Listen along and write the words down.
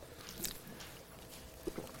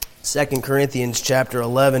2 Corinthians chapter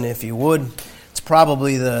 11, if you would. It's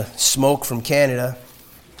probably the smoke from Canada.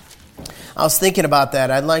 I was thinking about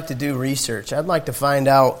that. I'd like to do research. I'd like to find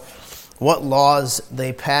out what laws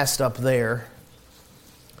they passed up there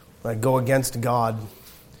that go against God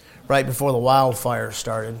right before the wildfire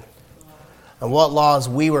started, and what laws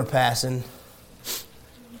we were passing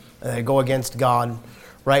that go against God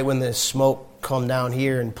right when the smoke come down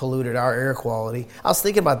here and polluted our air quality. I was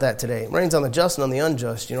thinking about that today. It rains on the just and on the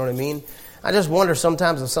unjust, you know what I mean? I just wonder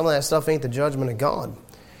sometimes if some of that stuff ain't the judgment of God.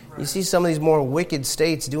 You see some of these more wicked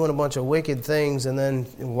states doing a bunch of wicked things, and then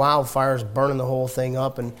wildfires burning the whole thing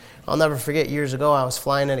up. And I'll never forget, years ago I was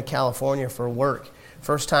flying into California for work.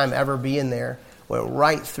 First time ever being there. Went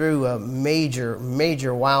right through a major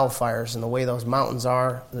wildfires, and the way those mountains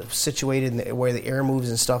are situated, where the air moves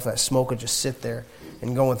and stuff, that smoke would just sit there.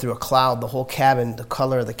 And going through a cloud, the whole cabin, the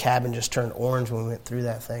color of the cabin just turned orange when we went through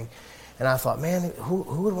that thing. And I thought, man, who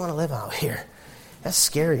would want to live out here? That's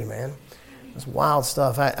scary, man. It's wild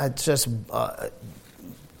stuff. I just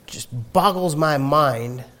boggles my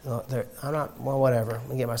mind. Whatever. I'm going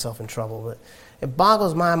to get myself in trouble. But it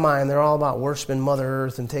boggles my mind. They're all about worshiping Mother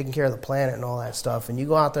Earth and taking care of the planet and all that stuff. And you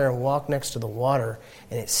go out there and walk next to the water,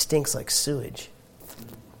 and it stinks like sewage.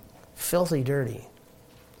 Filthy dirty. Isn't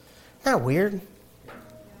that weird?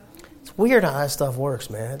 It's weird how that stuff works,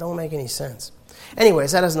 man. It don't make any sense.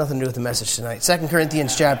 Anyways, that has nothing to do with the message tonight. 2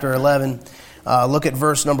 Corinthians chapter 11, look at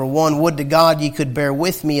verse number 1. Would to God ye could bear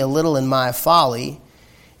with me a little in my folly,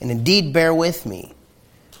 and indeed bear with me.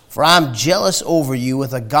 For I am jealous over you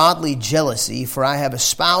with a godly jealousy, for I have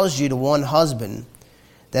espoused you to one husband,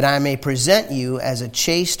 that I may present you as a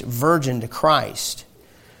chaste virgin to Christ.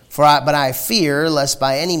 But I fear, lest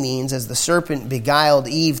by any means, as the serpent beguiled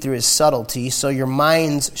Eve through his subtlety, so your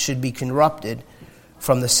minds should be corrupted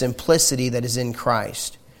from the simplicity that is in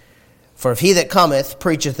Christ. For if he that cometh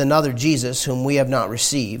preacheth another Jesus, whom we have not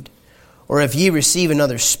received, or if ye receive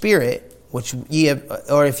another spirit, which ye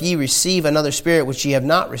receive another spirit which ye have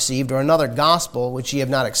not received, or another gospel which ye have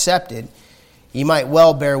not accepted, ye might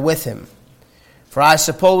well bear with him. For I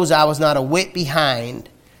suppose I was not a whit behind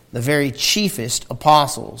the very chiefest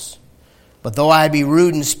apostles. But though I be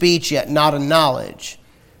rude in speech, yet not in knowledge.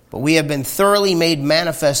 But we have been thoroughly made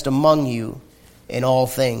manifest among you in all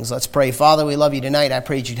things. Let's pray. Father, we love you tonight. I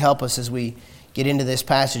pray that you'd help us as we get into this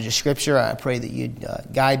passage of Scripture. I pray that you'd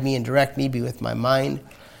guide me and direct me, be with my mind,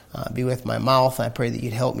 be with my mouth. I pray that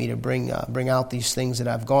you'd help me to bring out these things that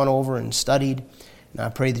I've gone over and studied. And I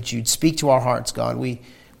pray that you'd speak to our hearts, God. We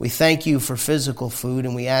thank you for physical food,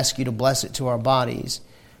 and we ask you to bless it to our bodies.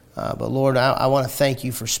 But Lord, I want to thank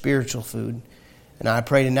you for spiritual food. And I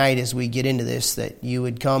pray tonight as we get into this that you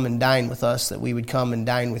would come and dine with us, that we would come and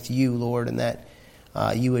dine with you, Lord, and that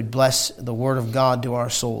you would bless the word of God to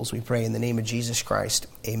our souls. We pray in the name of Jesus Christ.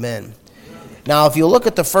 Amen. Now, if you look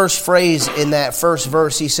at the first phrase in that first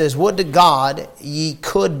verse, he says, would to God ye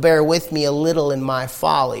could bear with me a little in my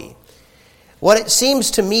folly. What it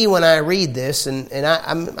seems to me when I read this, and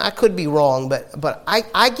I could be wrong, but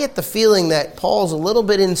I get the feeling that Paul's a little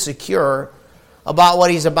bit insecure about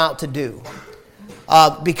what he's about to do.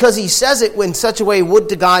 Because he says it in such a way, would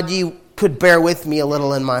to God ye could bear with me a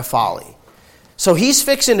little in my folly. So he's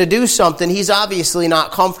fixing to do something he's obviously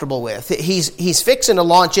not comfortable with. He's fixing to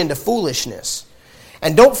launch into foolishness.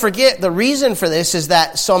 And don't forget, the reason for this is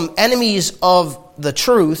that some enemies of the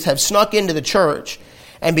truth have snuck into the church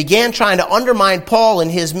and began trying to undermine Paul in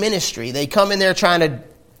his ministry. They come in there trying to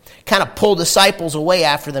kind of pull disciples away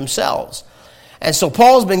after themselves. And so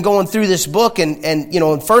Paul's been going through this book, and you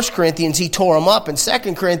know, in 1 Corinthians he tore them up. In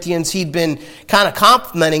 2 Corinthians he'd been kind of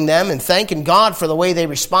complimenting them and thanking God for the way they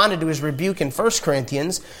responded to his rebuke in 1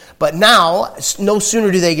 Corinthians. But now, no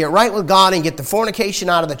sooner do they get right with God and get the fornication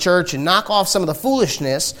out of the church and knock off some of the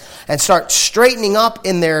foolishness and start straightening up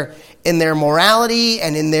in their morality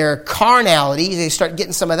and in their carnality. They start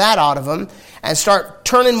getting some of that out of them and start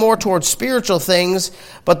turning more towards spiritual things.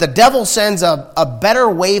 But the devil sends a better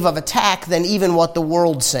wave of attack than even what the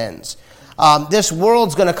world sends. This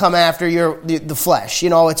world's going to come after the flesh. You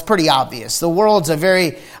know, it's pretty obvious. The world's a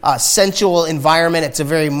very sensual environment. It's a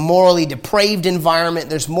very morally depraved environment.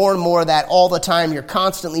 There's more and more of that all the time. You're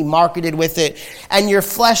constantly marketed with it. And your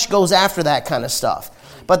flesh goes after that kind of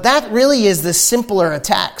stuff. But that really is the simpler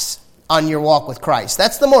attacks on your walk with Christ.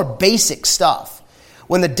 That's the more basic stuff.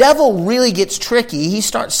 When the devil really gets tricky, he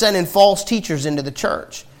starts sending false teachers into the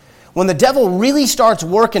church. When the devil really starts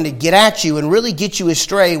working to get at you and really get you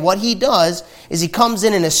astray, what he does is he comes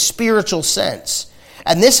in a spiritual sense.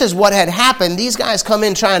 And this is what had happened. These guys come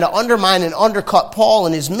in trying to undermine and undercut Paul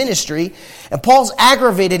and his ministry. And Paul's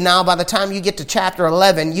aggravated now. By the time you get to chapter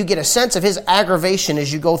 11, you get a sense of his aggravation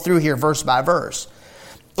as you go through here verse by verse.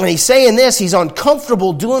 And he's saying this, he's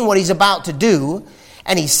uncomfortable doing what he's about to do.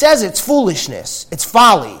 And he says it's foolishness, it's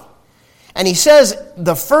folly. And he says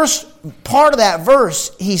the first part of that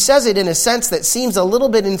verse, he says it in a sense that seems a little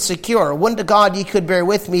bit insecure. Would to God ye could bear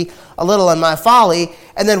with me a little in my folly.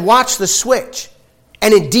 And then watch the switch.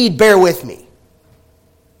 And indeed bear with me.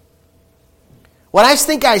 What I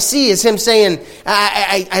think I see is him saying,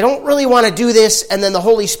 I don't really want to do this. And then the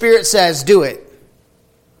Holy Spirit says, do it.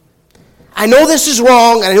 I know this is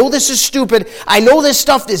wrong. I know this is stupid. I know this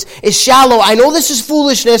stuff is shallow. I know this is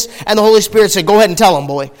foolishness. And the Holy Spirit said, go ahead and tell him,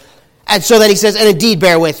 boy. And so then he says, and indeed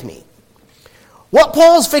bear with me. What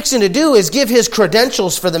Paul's fixing to do is give his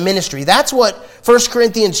credentials for the ministry. That's what 1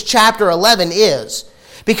 Corinthians chapter 11 is.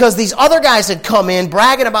 Because these other guys had come in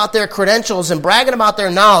bragging about their credentials and bragging about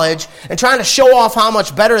their knowledge and trying to show off how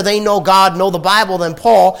much better they know God, know the Bible than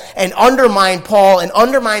Paul, and undermine Paul and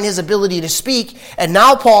undermine his ability to speak. And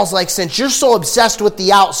now Paul's like, since you're so obsessed with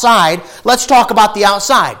the outside, let's talk about the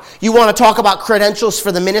outside. You want to talk about credentials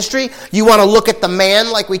for the ministry? You want to look at the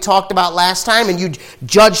man like we talked about last time and you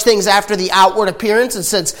judge things after the outward appearance? And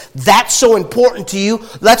since that's so important to you,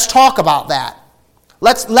 let's talk about that.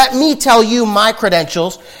 Let me tell you my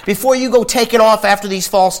credentials before you go taking off after these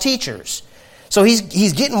false teachers. So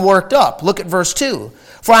he's getting worked up. Look at verse 2.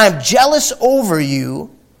 For I am jealous over you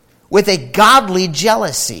with a godly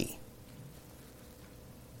jealousy.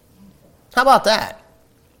 How about that?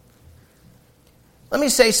 Let me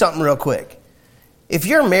say something real quick. If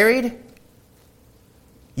you're married,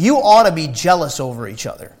 you ought to be jealous over each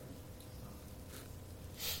other.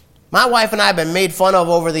 My wife and I have been made fun of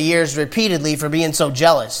over the years repeatedly for being so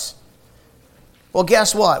jealous. Well,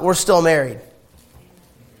 guess what? We're still married.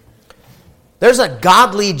 There's a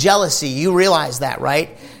godly jealousy. You realize that,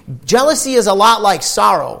 right? Jealousy is a lot like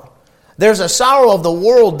sorrow. There's a sorrow of the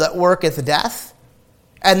world that worketh death,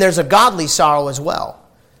 and there's a godly sorrow as well.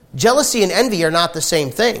 Jealousy and envy are not the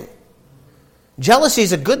same thing. Jealousy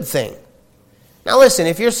is a good thing. Now listen,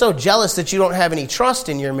 if you're so jealous that you don't have any trust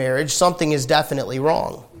in your marriage, something is definitely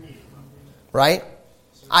wrong. Right?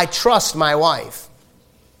 I trust my wife.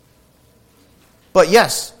 But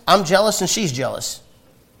yes, I'm jealous and she's jealous.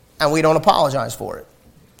 And we don't apologize for it.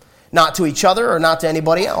 Not to each other or not to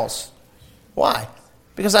anybody else. Why?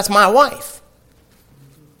 Because that's my wife.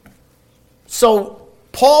 So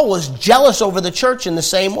Paul was jealous over the church in the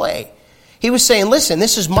same way. He was saying, listen,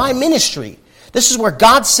 this is my ministry. This is where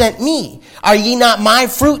God sent me. Are ye not my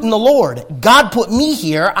fruit in the Lord? God put me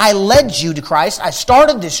here. I led you to Christ. I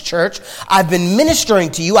started this church. I've been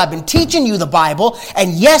ministering to you. I've been teaching you the Bible.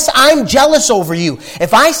 And yes, I'm jealous over you.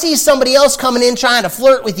 If I see somebody else coming in trying to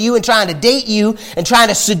flirt with you and trying to date you and trying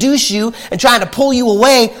to seduce you and trying to pull you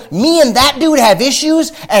away, me and that dude have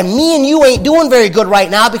issues, and me and you ain't doing very good right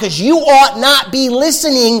now because you ought not be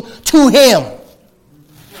listening to him.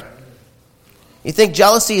 You think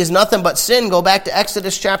jealousy is nothing but sin? Go back to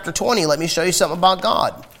Exodus chapter 20. Let me show you something about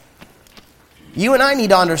God. You and I need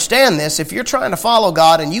to understand this. If you're trying to follow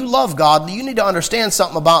God and you love God, you need to understand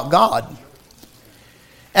something about God.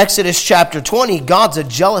 Exodus chapter 20, God's a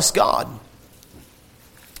jealous God.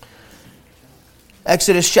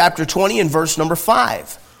 Exodus chapter 20 and verse number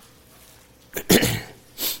 5.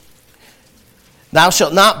 Thou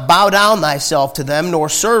shalt not bow down thyself to them, nor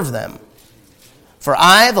serve them. For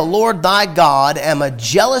I, the Lord thy God, am a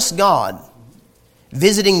jealous God,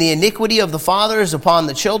 visiting the iniquity of the fathers upon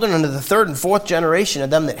the children unto the third and fourth generation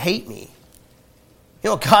of them that hate me. You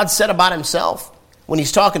know what God said about himself? When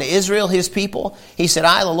he's talking to Israel, his people, he said,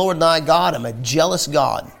 I, the Lord thy God, am a jealous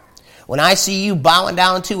God. When I see you bowing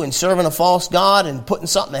down to and serving a false God and putting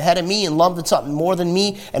something ahead of me and loving something more than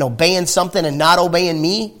me and obeying something and not obeying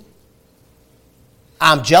me,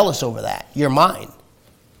 I'm jealous over that. You're mine.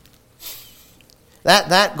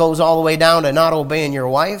 That goes all the way down to not obeying your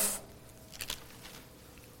wife.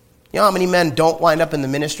 You know how many men don't wind up in the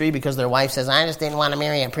ministry because their wife says, I just didn't want to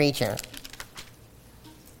marry a preacher.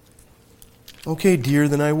 Okay, dear,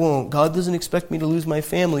 then I won't. God doesn't expect me to lose my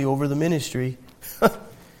family over the ministry.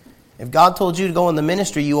 If God told you to go in the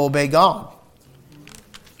ministry, you obey God.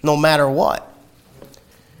 No matter what.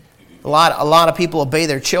 A lot of people obey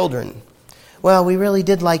their children. Well, we really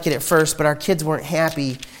did like it at first, but our kids weren't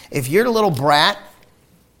happy. If your little brat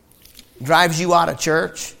drives you out of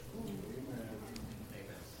church,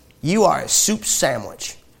 you are a soup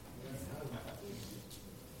sandwich.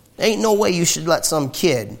 Ain't no way you should let some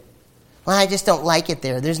kid, well, I just don't like it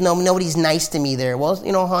there. Nobody's nice to me there. Well,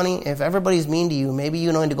 you know, honey, if everybody's mean to you, maybe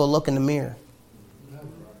you need to go look in the mirror.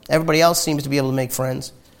 Everybody else seems to be able to make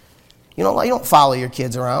friends. You don't follow your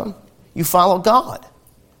kids around. You follow God.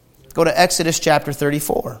 Go to Exodus chapter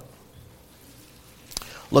 34.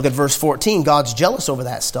 Look at verse 14. God's jealous over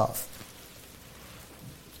that stuff.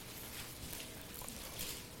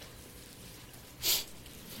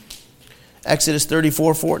 Exodus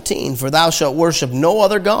 34:14. For thou shalt worship no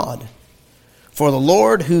other God, for the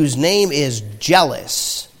Lord whose name is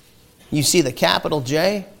jealous. You see the capital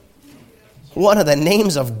J? One of the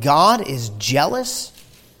names of God is jealous.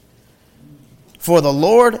 For the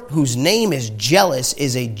Lord whose name is jealous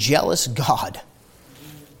is a jealous God.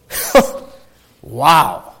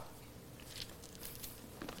 Wow.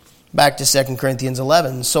 Back to 2 Corinthians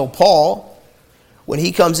 11. So Paul, when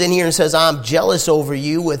he comes in here and says, I'm jealous over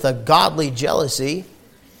you with a godly jealousy,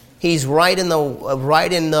 he's right in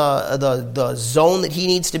the zone that he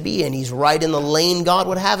needs to be in. He's right in the lane God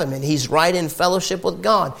would have him in. He's right in fellowship with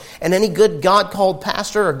God. And any good God-called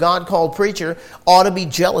pastor or God-called preacher ought to be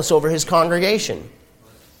jealous over his congregation.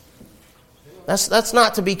 That's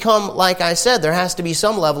not to become, like I said, there has to be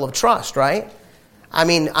some level of trust, right? I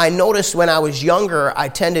mean, I noticed when I was younger, I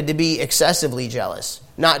tended to be excessively jealous.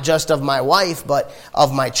 Not just of my wife, but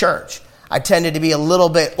of my church. I tended to be a little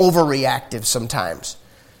bit overreactive sometimes.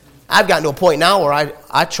 I've gotten to a point now where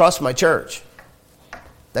I trust my church.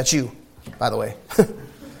 That's you, by the way.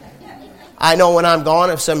 I know when I'm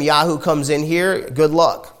gone, if some yahoo comes in here, good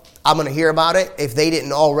luck. I'm going to hear about it. If they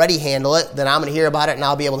didn't already handle it, then I'm going to hear about it and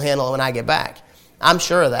I'll be able to handle it when I get back. I'm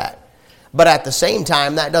sure of that. But at the same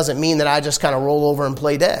time, that doesn't mean that I just kind of roll over and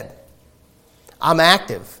play dead. I'm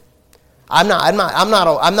active. I'm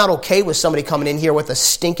not okay with somebody coming in here with a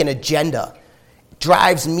stinking agenda. It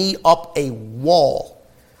drives me up a wall.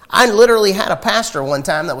 I literally had a pastor one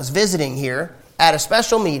time that was visiting here at a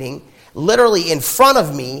special meeting, literally in front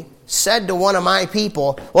of me, said to one of my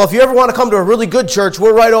people, well, if you ever want to come to a really good church,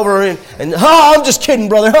 we're right over in, and I'm just kidding,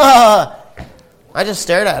 brother. I just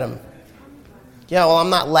stared at him. Yeah, well, I'm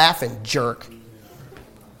not laughing, jerk.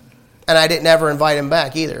 And I didn't ever invite him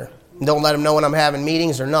back either. Don't let him know when I'm having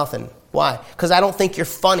meetings or nothing. Why? Because I don't think you're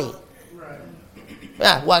funny.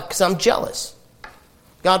 Yeah, why? Because I'm jealous.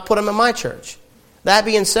 God put him in my church. That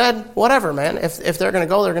being said, whatever, man. If they're going to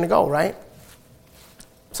go, they're going to go, right?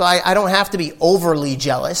 So I don't have to be overly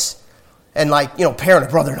jealous and parent a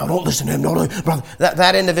brother, no, don't listen to him, no, brother.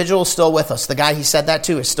 That individual is still with us. The guy he said that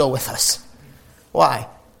to is still with us. Why?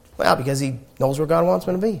 Well, because he knows where God wants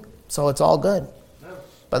him to be. So it's all good.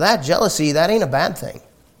 But that jealousy, that ain't a bad thing.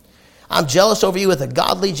 I'm jealous over you with a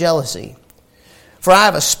godly jealousy. For I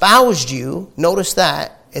have espoused you. Notice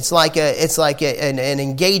that. It's like an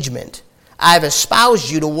engagement. I have espoused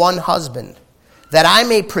you to one husband, that I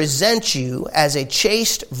may present you as a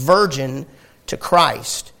chaste virgin to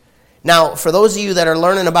Christ. Now, for those of you that are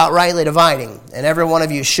learning about rightly dividing, and every one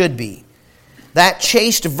of you should be, that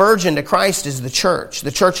chaste virgin to Christ is the church. The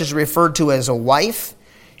church is referred to as a wife,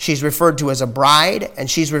 she's referred to as a bride, and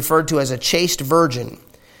she's referred to as a chaste virgin.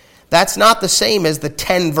 That's not the same as the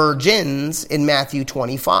 10 virgins in Matthew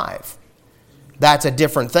 25. That's a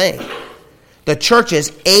different thing. The church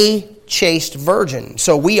is a chaste virgin.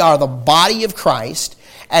 So we are the body of Christ,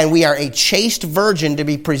 and we are a chaste virgin to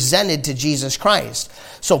be presented to Jesus Christ.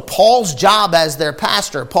 So Paul's job as their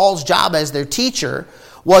pastor, Paul's job as their teacher,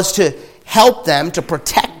 was to help them, to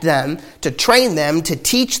protect them, to train them, to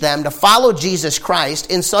teach them, to follow Jesus Christ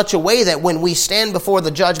in such a way that when we stand before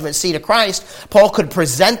the judgment seat of Christ, Paul could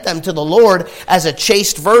present them to the Lord as a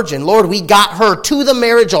chaste virgin. Lord, we got her to the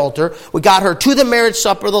marriage altar. We got her to the marriage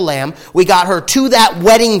supper of the Lamb. We got her to that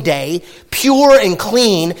wedding day, pure and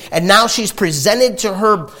clean, and now she's presented to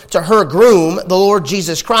her groom, the Lord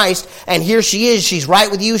Jesus Christ, and here she is. She's right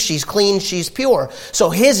with you. She's clean. She's pure.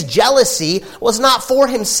 So his jealousy was not for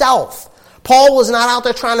himself. Paul was not out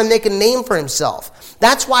there trying to make a name for himself.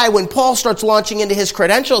 That's why when Paul starts launching into his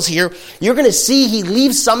credentials here, you're going to see he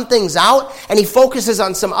leaves some things out and he focuses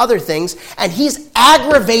on some other things, and he's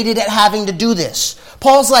aggravated at having to do this.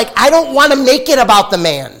 Paul's like, I don't want to make it about the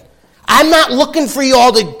man. I'm not looking for you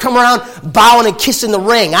all to come around bowing and kissing the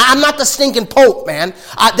ring. I'm not the stinking pope, man.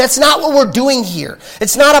 That's not what we're doing here.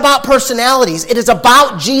 It's not about personalities. It is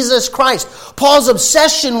about Jesus Christ. Paul's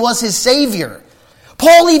obsession was his Savior.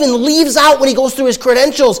 Paul even leaves out when he goes through his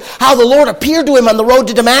credentials how the Lord appeared to him on the road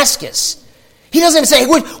to Damascus. He doesn't say,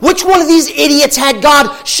 which one of these idiots had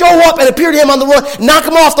God show up and appear to him on the road, knock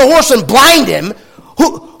him off the horse and blind him?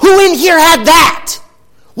 Who in here had that?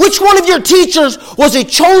 Which one of your teachers was a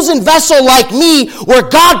chosen vessel like me, where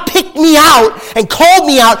God picked me out and called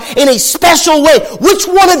me out in a special way? Which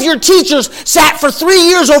one of your teachers sat for 3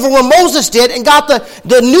 years over where Moses did and got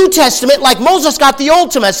the New Testament like Moses got the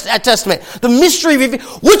Old Testament? The mystery.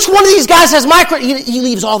 Which one of these guys has He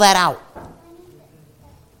leaves all that out.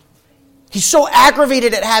 He's so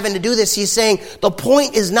aggravated at having to do this. He's saying the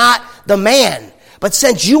point is not the man. But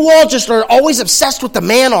since you all just are always obsessed with the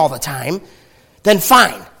man all the time, then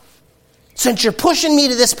fine. Since you're pushing me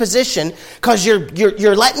to this position because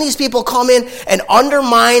you're letting these people come in and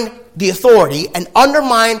undermine the authority and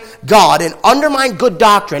undermine God and undermine good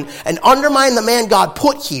doctrine and undermine the man God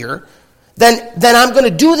put here, then I'm going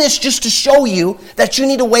to do this just to show you that you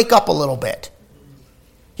need to wake up a little bit.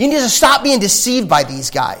 You need to stop being deceived by these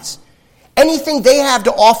guys. Anything they have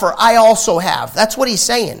to offer, I also have. That's what he's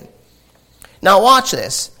saying. Now watch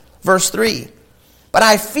this. Verse 3. But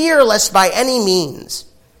I fear lest by any means,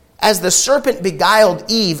 as the serpent beguiled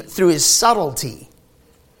Eve through his subtlety,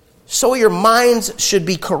 so your minds should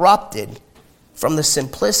be corrupted from the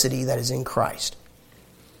simplicity that is in Christ.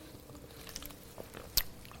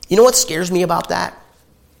 You know what scares me about that?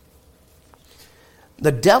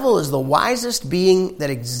 The devil is the wisest being that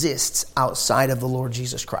exists outside of the Lord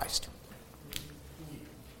Jesus Christ.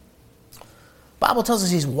 The Bible tells us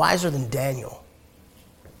he's wiser than Daniel.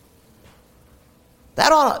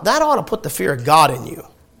 That ought to put the fear of God in you.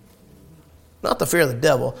 Not the fear of the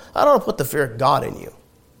devil. That ought to put the fear of God in you.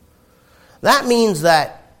 That means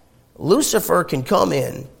that Lucifer can come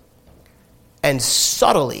in and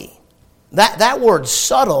subtly, that word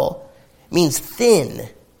subtle means thin,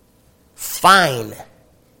 fine,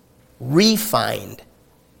 refined,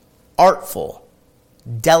 artful,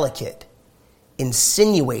 delicate,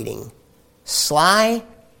 insinuating, sly,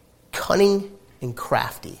 cunning, and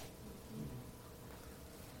crafty.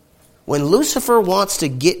 When Lucifer wants to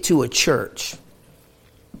get to a church,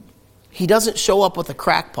 he doesn't show up with a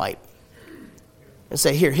crack pipe and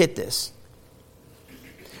say, here, hit this.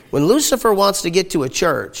 When Lucifer wants to get to a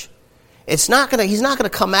church, he's not going to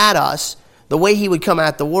come at us the way he would come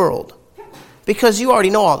at the world, because you already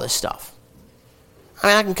know all this stuff. I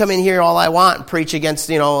mean, I can come in here all I want and preach against,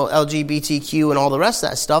 LGBTQ and all the rest of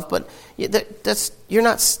that stuff, but that's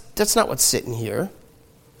not what's sitting here.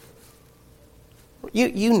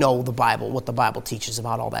 You know the Bible, what the Bible teaches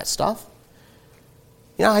about all that stuff.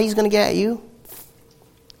 You know how he's going to get at you?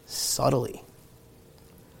 Subtly,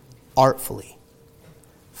 artfully,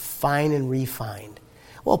 fine and refined.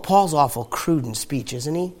 Well, Paul's awful crude in speech,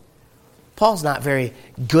 isn't he? Paul's not very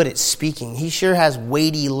good at speaking. He sure has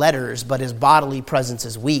weighty letters, but his bodily presence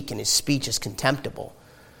is weak and his speech is contemptible.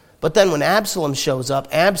 But then when Absalom shows up,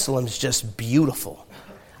 Absalom's just beautiful,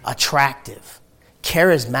 attractive,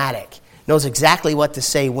 charismatic, knows exactly what to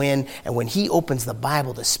say when, and when he opens the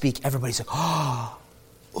Bible to speak, everybody's like,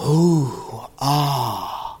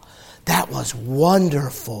 that was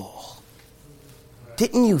wonderful.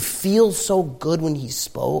 Didn't you feel so good when he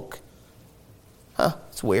spoke?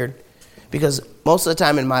 It's weird. Because most of the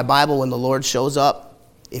time in my Bible, when the Lord shows up,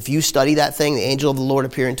 if you study that thing, the angel of the Lord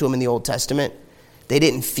appearing to him in the Old Testament, they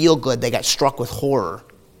didn't feel good. They got struck with horror.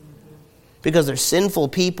 Because they're sinful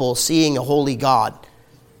people seeing a holy God.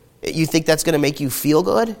 You think that's going to make you feel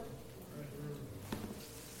good?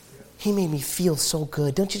 He made me feel so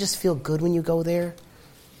good. Don't you just feel good when you go there?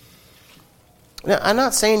 Now, I'm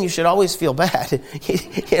not saying you should always feel bad.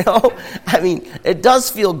 I mean, it does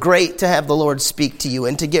feel great to have the Lord speak to you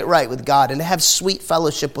and to get right with God and to have sweet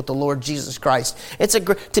fellowship with the Lord Jesus Christ.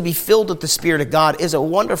 To be filled with the Spirit of God is a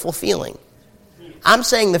wonderful feeling. I'm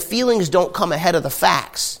saying the feelings don't come ahead of the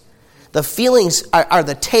facts. The feelings are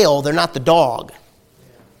the tail, they're not the dog.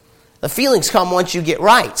 The feelings come once you get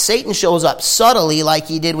right. Satan shows up subtly like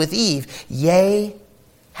he did with Eve. Yea,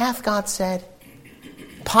 hath God said?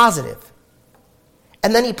 Positive.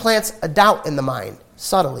 And then he plants a doubt in the mind,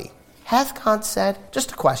 subtly. Hath God said?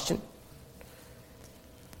 Just a question.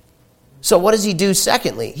 So what does he do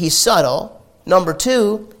secondly? He's subtle. Number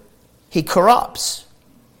 2, he corrupts.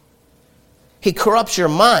 He corrupts your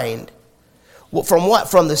mind. From what?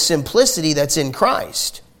 From the simplicity that's in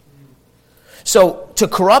Christ. So to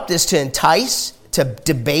corrupt is to entice, to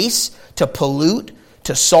debase, to pollute,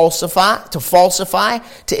 to falsify,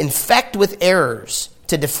 to infect with errors,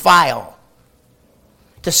 to defile,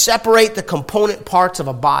 to separate the component parts of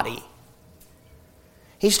a body.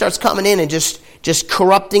 He starts coming in and just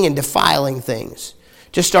corrupting and defiling things.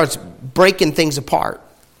 Just starts breaking things apart.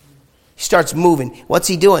 He starts moving. What's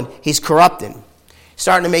he doing? He's corrupting.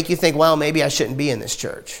 Starting to make you think, well, maybe I shouldn't be in this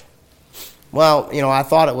church. Well, I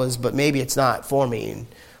thought it was, but maybe it's not for me.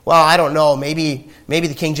 Well, I don't know. Maybe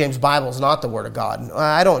the King James Bible is not the Word of God.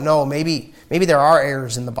 I don't know. Maybe there are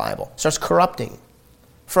errors in the Bible. It starts corrupting.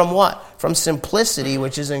 From what? From simplicity,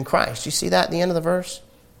 which is in Christ. You see that at the end of the verse?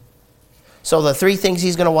 So the three things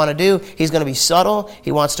he's going to want to do, he's going to be subtle,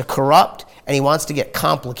 he wants to corrupt, and he wants to get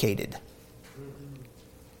complicated.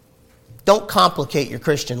 Don't complicate your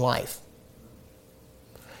Christian life.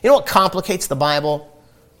 You know what complicates the Bible?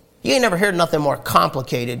 You ain't never heard nothing more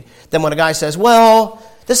complicated than when a guy says, well,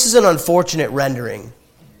 this is an unfortunate rendering.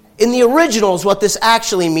 In the originals, what this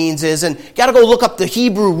actually means is, and got to go look up the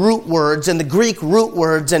Hebrew root words and the Greek root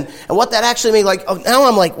words and what that actually means. Like, now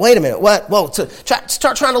I'm like, wait a minute, what? Whoa,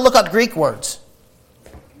 start trying to look up Greek words.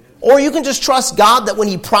 Or you can just trust God that when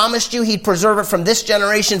He promised you He'd preserve it from this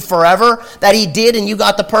generation forever, that He did, and you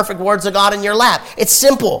got the perfect words of God in your lap. It's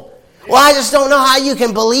simple. Well, I just don't know how you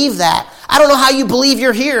can believe that. I don't know how you believe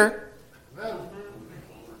you're here.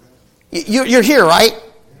 You're here, right?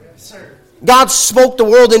 God spoke the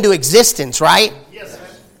world into existence, right? Yes, sir.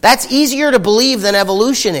 That's easier to believe than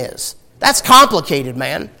evolution is. That's complicated,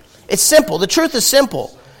 man. It's simple. The truth is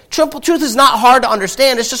simple. Truth is not hard to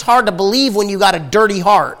understand. It's just hard to believe when you got a dirty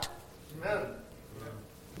heart.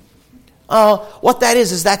 What that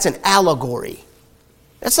is that's an allegory.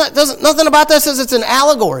 Nothing about that says it's an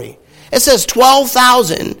allegory. It says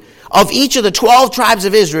 12,000 of each of the 12 tribes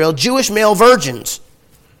of Israel, Jewish male virgins.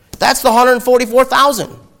 That's the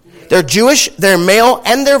 144,000. They're Jewish, they're male,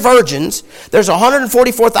 and they're virgins. There's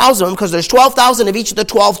 144,000 of them because there's 12,000 of each of the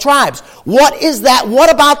 12 tribes. What is that? What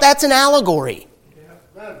about that's an allegory?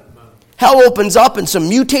 Hell opens up and some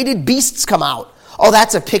mutated beasts come out. Oh,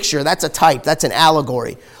 that's a picture, that's a type, that's an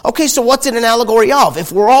allegory. Okay, so what's it an allegory of?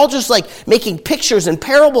 If we're all just like making pictures and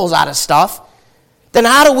parables out of stuff, then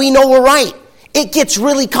how do we know we're right? It gets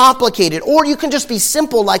really complicated. Or you can just be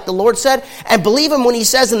simple like the Lord said and believe Him when He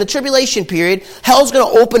says in the tribulation period, hell's going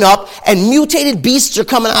to open up and mutated beasts are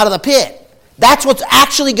coming out of the pit. That's what's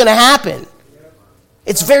actually going to happen.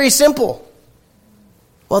 It's very simple.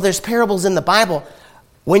 Well, there's parables in the Bible.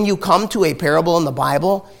 When you come to a parable in the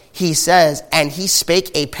Bible, He says, and He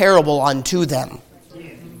spake a parable unto them.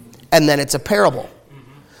 And then it's a parable.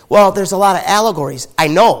 Well, there's a lot of allegories. I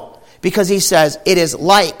know. Because He says, it is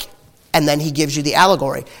like, and then He gives you the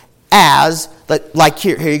allegory. As, like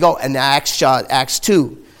here you go, in Acts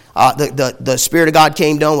 2. The Spirit of God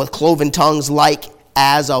came down with cloven tongues like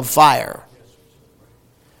as of fire.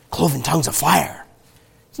 Cloven tongues of fire.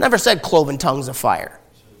 It's never said cloven tongues of fire.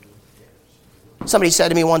 Somebody said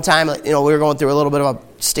to me one time, we were going through a little bit of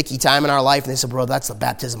a sticky time in our life, and they said, bro, that's the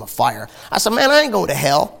baptism of fire. I said, man, I ain't going to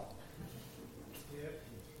hell.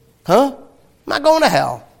 Huh? I'm not going to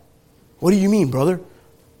hell. What do you mean, brother?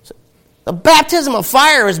 The baptism of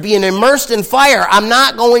fire is being immersed in fire. I'm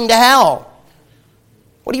not going to hell.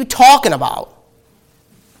 What are you talking about?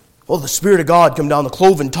 Well, the Spirit of God come down the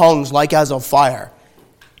cloven tongues like as of fire.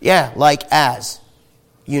 Yeah, like as.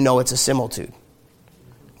 You know it's a similitude.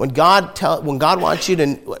 When God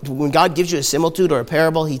gives you a similitude or a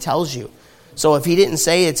parable, He tells you. So if He didn't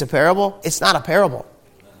say it's a parable, it's not a parable.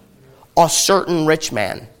 A certain rich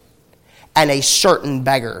man and a certain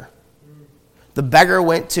beggar. The beggar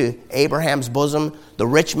went to Abraham's bosom. The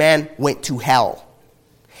rich man went to hell.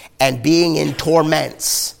 And being in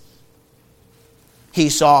torments, he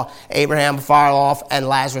saw Abraham far off and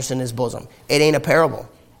Lazarus in his bosom. It ain't a parable.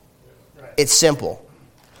 It's simple.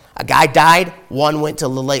 A guy died. One went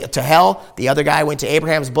to hell. The other guy went to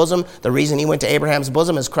Abraham's bosom. The reason he went to Abraham's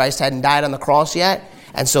bosom is Christ hadn't died on the cross yet.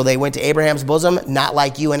 And so they went to Abraham's bosom, not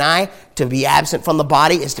like you and I. To be absent from the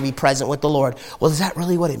body is to be present with the Lord. Well, is that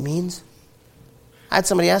really what it means? I had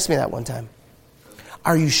somebody ask me that one time.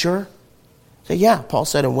 Are you sure? I said, yeah. Paul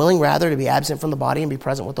said, and willing rather to be absent from the body and be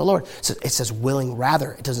present with the Lord. It says willing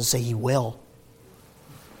rather. It doesn't say he will.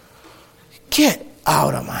 Get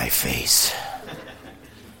out of my face.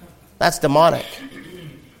 That's demonic.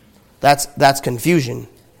 That's confusion.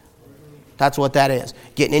 That's what that is.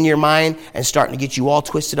 Getting in your mind and starting to get you all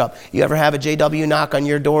twisted up. You ever have a JW knock on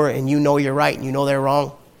your door and you know you're right and you know they're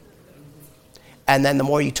wrong? And then the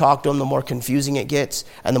more you talk to them, the more confusing it gets,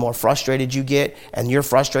 and the more frustrated you get, and you're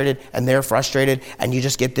frustrated, and they're frustrated, and you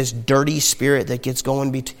just get this dirty spirit that gets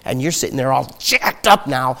going, and you're sitting there all jacked up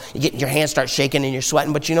now. Your hands start shaking and you're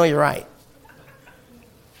sweating, but you know you're right.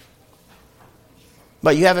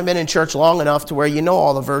 But you haven't been in church long enough to where you know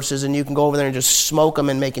all the verses, and you can go over there and just smoke them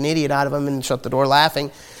and make an idiot out of them and shut the door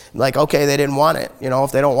laughing. Like, okay, they didn't want it.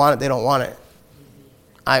 If they don't want it, they don't want it.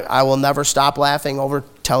 I will never stop laughing over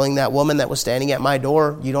telling that woman that was standing at my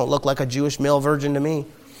door, you don't look like a Jewish male virgin to me.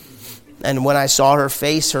 And when I saw her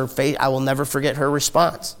face, I will never forget her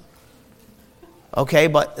response. Okay,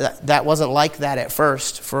 but that wasn't like that at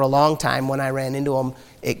first. For a long time when I ran into them,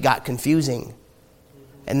 it got confusing.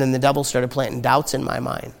 And then the devil started planting doubts in my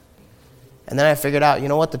mind. And then I figured out, you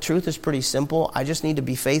know what, the truth is pretty simple. I just need to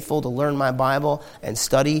be faithful to learn my Bible and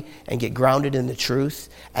study and get grounded in the truth.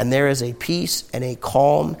 And there is a peace and a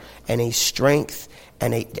calm and a strength,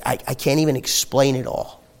 and I can't even explain it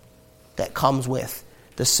all, that comes with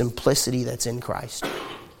the simplicity that's in Christ.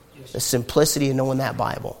 The simplicity of knowing that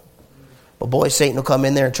Bible. But boy, Satan will come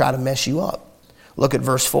in there and try to mess you up. Look at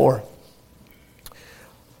verse 4.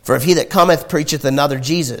 For if he that cometh preacheth another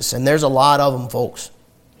Jesus, and there's a lot of them, folks.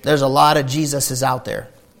 There's a lot of Jesuses out there.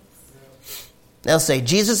 They'll say,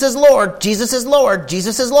 Jesus is Lord, Jesus is Lord,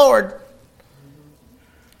 Jesus is Lord.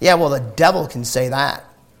 Yeah, well, the devil can say that.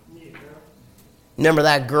 Remember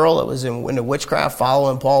that girl that was into witchcraft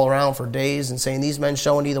following Paul around for days and saying, these men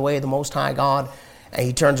showing thee the way of the Most High God, and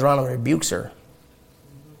he turns around and rebukes her.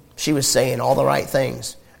 She was saying all the right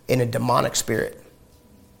things in a demonic spirit.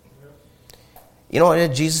 You know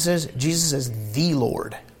what Jesus is? Jesus is the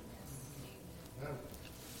Lord.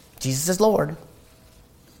 Jesus is Lord.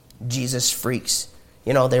 Jesus freaks.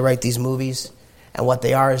 You know, they write these movies, and what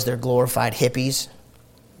they are is they're glorified hippies.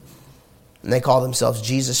 And they call themselves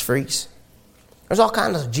Jesus freaks. There's all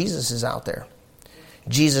kinds of Jesuses out there.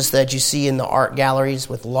 Jesus that you see in the art galleries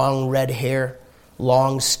with long red hair,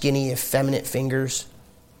 long, skinny, effeminate fingers,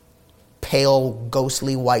 pale,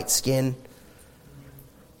 ghostly white skin,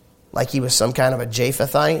 like he was some kind of a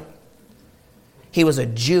Japhethite. He was a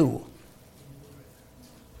Jew.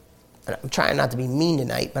 And I'm trying not to be mean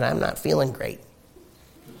tonight, but I'm not feeling great.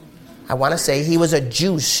 I want to say he was a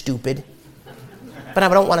Jew, stupid. But I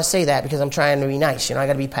don't want to say that because I'm trying to be nice. You know, I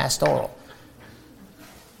got to be pastoral.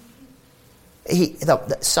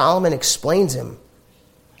 Solomon explains him.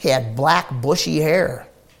 He had black, bushy hair.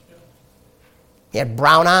 He had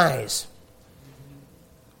brown eyes.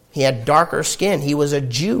 He had darker skin. He was a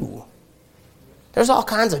Jew. There's all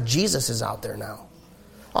kinds of Jesuses out there now.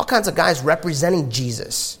 All kinds of guys representing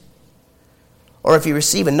Jesus. Or if you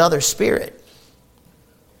receive another spirit.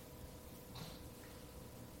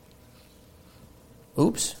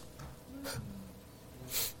 Oops.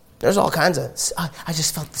 There's all kinds of, I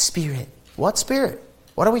just felt the spirit. What spirit?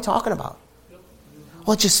 What are we talking about?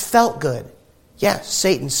 Well, it just felt good. Yeah,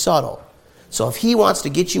 Satan's subtle. So if he wants to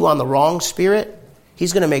get you on the wrong spirit,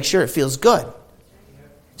 he's going to make sure it feels good.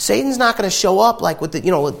 Satan's not going to show up like with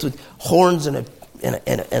with horns and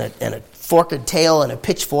a forked tail and a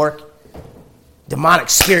pitchfork. Demonic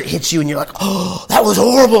spirit hits you and you're like, oh, that was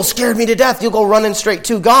horrible, scared me to death. You'll go running straight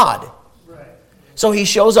to God. Right. So he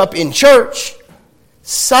shows up in church,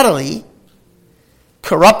 subtly,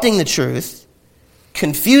 corrupting the truth,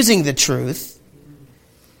 confusing the truth,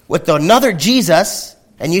 with another Jesus,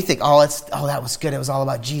 and you think, oh, that was good, it was all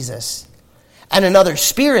about Jesus. And another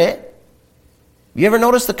spirit. You ever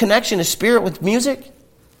notice the connection of spirit with music?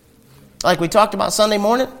 Like we talked about Sunday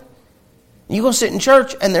morning? You go sit in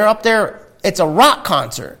church and they're up there, it's a rock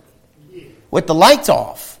concert with the lights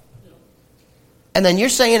off. And then you're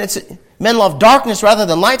saying men love darkness rather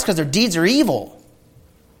than lights because their deeds are evil.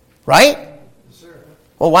 Right?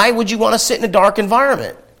 Well, why would you want to sit in a dark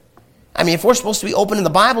environment? I mean, if we're supposed to be opening the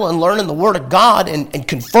Bible and learning the Word of God and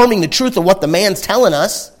confirming the truth of what the man's telling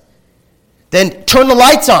us, then turn the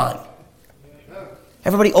lights on.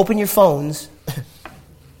 Everybody open your phones.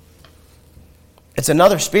 It's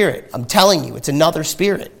another spirit. I'm telling you, it's another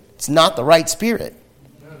spirit. It's not the right spirit.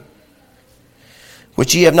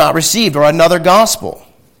 Which ye have not received, or another gospel,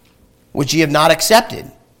 which ye have not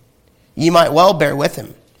accepted. Ye might well bear with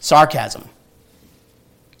him. Sarcasm.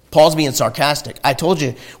 Paul's being sarcastic. I told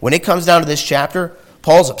you, when it comes down to this chapter,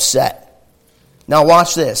 Paul's upset. Now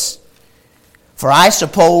watch this. For I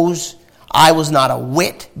suppose I was not a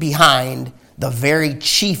whit behind the very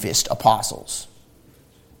chiefest apostles.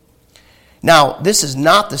 Now, this is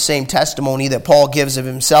not the same testimony that Paul gives of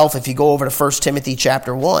himself. If you go over to 1 Timothy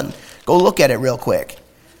chapter 1, go look at it real quick.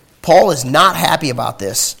 Paul is not happy about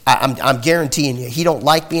this. I'm guaranteeing you. He don't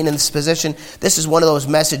like being in this position. This is one of those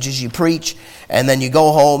messages you preach, and then you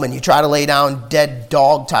go home and you try to lay down dead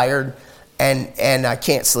dog tired and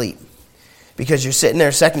can't sleep. Because you're sitting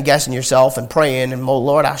there second-guessing yourself and praying, and, oh,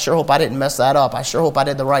 Lord, I sure hope I didn't mess that up. I sure hope I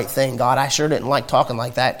did the right thing. God, I sure didn't like talking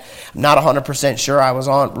like that. I'm not 100% sure I was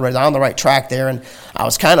on the right track there, and I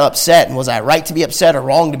was kind of upset. And was I right to be upset or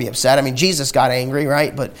wrong to be upset? I mean, Jesus got angry,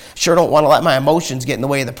 right? But sure don't want to let my emotions get in the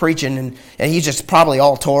way of the preaching, and he's just probably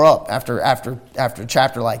all tore up after a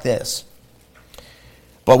chapter like this.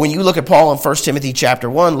 But when you look at Paul in 1 Timothy chapter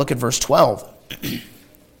 1, look at verse 12.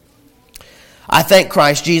 I thank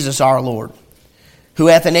Christ Jesus our Lord, who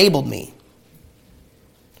hath enabled me.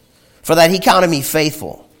 For that he counted me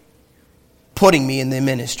faithful, putting me in the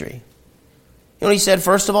ministry. You know what he said,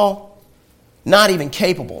 first of all? Not even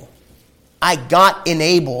capable. I got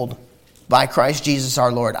enabled by Christ Jesus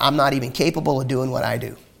our Lord. I'm not even capable of doing what I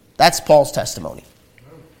do. That's Paul's testimony.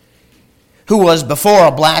 Who was before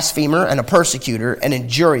a blasphemer and a persecutor and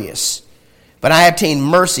injurious. But I obtained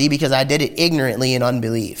mercy because I did it ignorantly in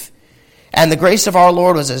unbelief. And the grace of our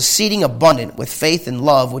Lord was exceeding abundant with faith and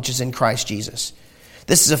love which is in Christ Jesus.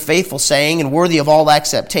 This is a faithful saying and worthy of all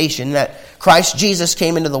acceptation, that Christ Jesus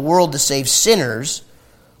came into the world to save sinners,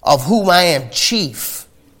 of whom I am chief.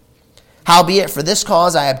 Howbeit for this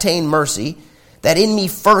cause I obtained mercy, that in me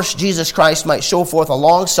first Jesus Christ might show forth all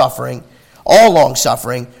long suffering,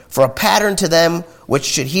 for a pattern to them which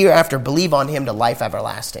should hereafter believe on him to life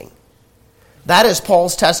everlasting. That is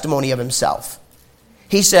Paul's testimony of himself.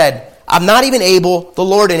 He said, I'm not even able, the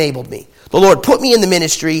Lord enabled me. The Lord put me in the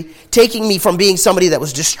ministry, taking me from being somebody that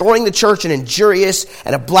was destroying the church and injurious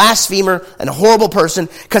and a blasphemer and a horrible person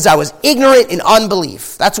because I was ignorant in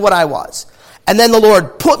unbelief. That's what I was. And then the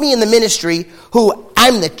Lord put me in the ministry, who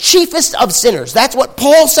I'm the chiefest of sinners. That's what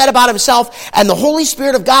Paul said about himself. And the Holy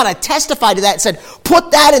Spirit of God, I testified to that and said,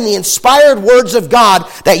 put that in the inspired words of God,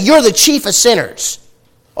 that you're the chief of sinners.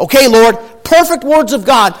 Okay, Lord, perfect words of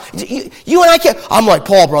God. You and I can't. I'm like,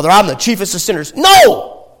 Paul, brother, I'm the chiefest of sinners. No!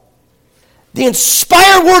 The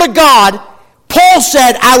inspired word of God, Paul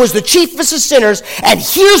said, I was the chiefest of sinners, and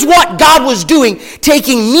here's what God was doing,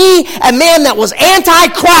 taking me, a man that was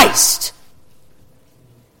anti-Christ,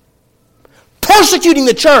 persecuting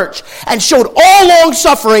the church, and showed all long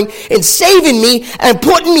suffering in saving me and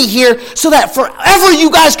putting me here so that forever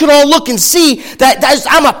you guys could all look and see that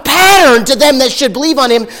I'm a pattern to them that should believe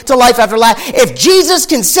on him to life after life. If Jesus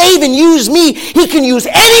can save and use me, he can use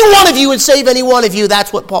any one of you and save any one of you.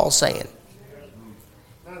 That's what Paul's saying.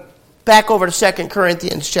 Back over to 2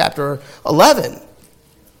 Corinthians chapter 11.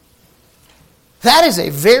 That is a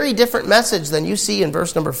very different message than you see in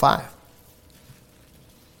verse number 5.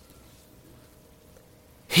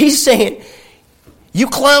 He's saying, you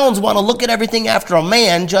clowns want to look at everything after a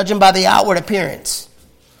man, judging by the outward appearance.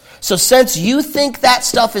 So since you think that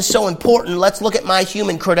stuff is so important, let's look at my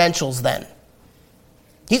human credentials then.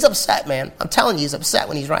 He's upset, man. I'm telling you, he's upset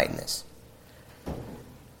when he's writing this.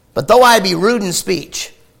 But though I be rude in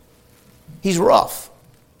speech, he's rough.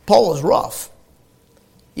 Paul is rough,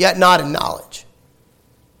 yet not in knowledge.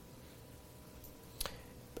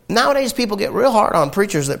 Nowadays, people get real hard on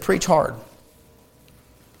preachers that preach hard.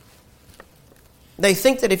 They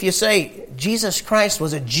think that if you say, Jesus Christ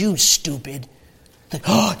was a Jew, stupid, like,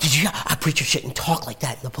 oh, a preacher shouldn't talk like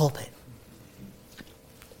that in the pulpit.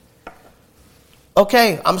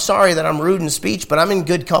 Okay, I'm sorry that I'm rude in speech, but I'm in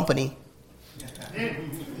good company.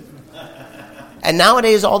 And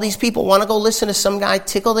nowadays, all these people want to go listen to some guy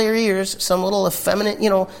tickle their ears, some little effeminate,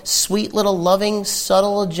 sweet little loving,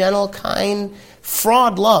 subtle, gentle, kind,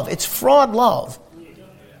 fraud love. It's fraud love.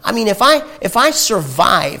 I mean, if I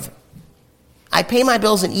survive, I pay my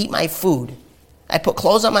bills and eat my food, I put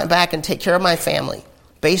clothes on my back and take care of my family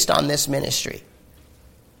based on this ministry,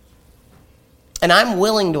 and I'm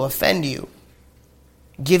willing to offend you,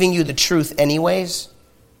 giving you the truth anyways,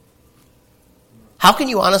 how can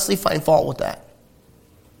you honestly find fault with that?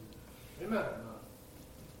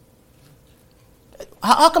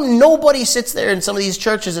 How come nobody sits there in some of these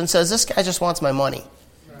churches and says, this guy just wants my money?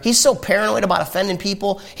 He's so paranoid about offending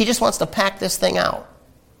people, he just wants to pack this thing out.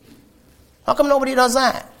 How come nobody does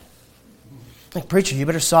that? Like, preacher, you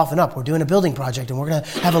better soften up. We're doing a building project and we're going to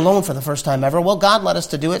have a loan for the first time ever. Well, God led us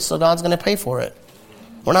to do it, so God's going to pay for it.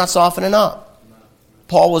 We're not softening up.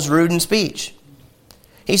 Paul was rude in speech.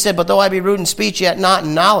 He said, but though I be rude in speech, yet not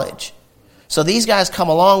in knowledge. So these guys come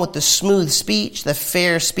along with the smooth speech, the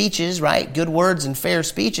fair speeches, right? Good words and fair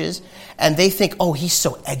speeches. And they think, oh, he's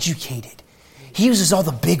so educated. He uses all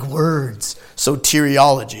the big words.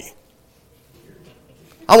 Soteriology.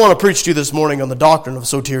 I want to preach to you this morning on the doctrine of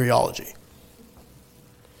soteriology.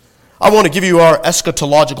 I want to give you our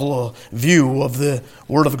eschatological view of the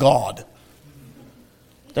Word of God.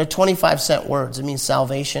 They're 25-cent words. It means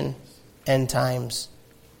salvation, end times.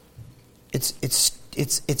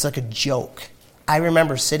 It's like a joke. I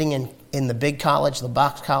remember sitting in the big college,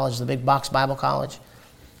 the big box Bible college,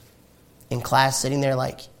 in class, sitting there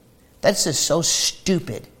like, that's just so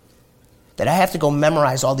stupid that I have to go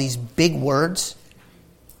memorize all these big words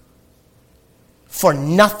for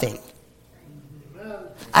nothing.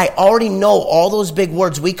 I already know all those big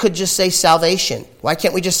words. We could just say salvation. Why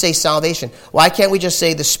can't we just say salvation? Why can't we just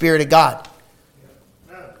say the Spirit of God?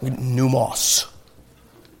 Pneumos.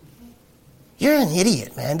 You're an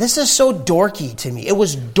idiot, man. This is so dorky to me. It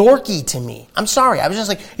was dorky to me. I'm sorry. I was just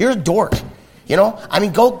like, you're a dork. You know, I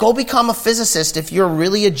mean, go become a physicist if you're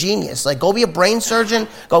really a genius. Like, go be a brain surgeon,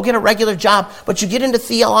 go get a regular job. But you get into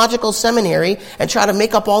theological seminary and try to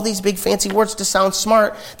make up all these big fancy words to sound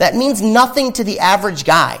smart. That means nothing to the average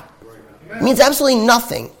guy. It means absolutely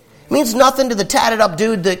nothing. It means nothing to the tatted up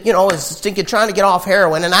dude that, you know, is trying to get off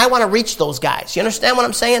heroin. And I want to reach those guys. You understand what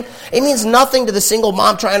I'm saying? It means nothing to the single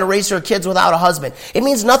mom trying to raise her kids without a husband. It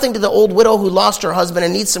means nothing to the old widow who lost her husband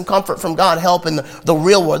and needs some comfort from God help in the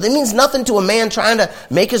real world. It means nothing to a man trying to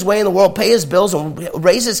make his way in the world, pay his bills, and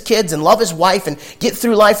raise his kids and love his wife and get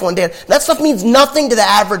through life one day. That stuff means nothing to the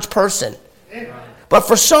average person. But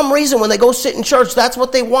for some reason, when they go sit in church, that's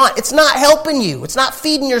what they want. It's not helping you. It's not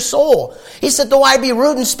feeding your soul. He said, though I be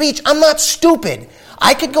rude in speech, I'm not stupid.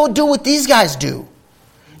 I could go do what these guys do.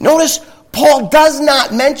 Notice, Paul does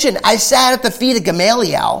not mention, I sat at the feet of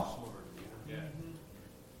Gamaliel.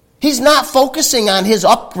 He's not focusing on his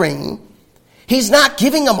upbringing. He's not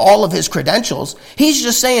giving him all of his credentials. He's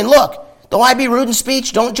just saying, look, though I be rude in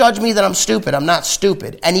speech, don't judge me that I'm stupid. I'm not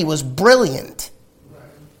stupid. And he was brilliant.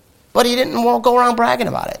 But he didn't go around bragging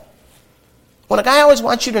about it. When a guy always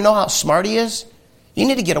wants you to know how smart he is, you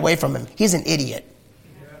need to get away from him. He's an idiot.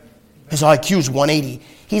 His IQ is 180.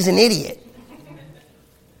 He's an idiot.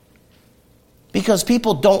 Because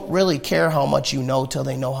people don't really care how much you know till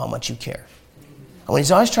they know how much you care. And when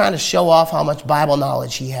he's always trying to show off how much Bible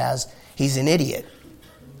knowledge he has, he's an idiot.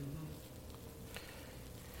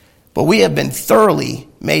 But we have been thoroughly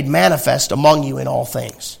made manifest among you in all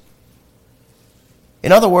things.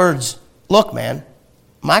 In other words, look, man,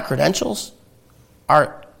 my credentials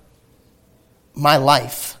are my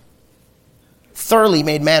life. Thoroughly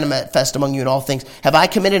made manifest among you in all things. Have I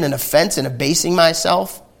committed an offense in abasing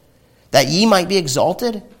myself, that ye might be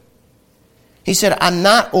exalted? He said, I'm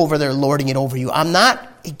not over there lording it over you. I'm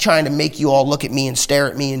not trying to make you all look at me and stare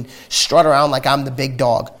at me and strut around like I'm the big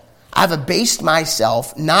dog. I've abased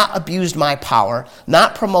myself, not abused my power,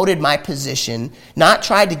 not promoted my position, not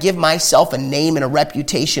tried to give myself a name and a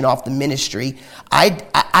reputation off the ministry.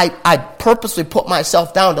 I purposely put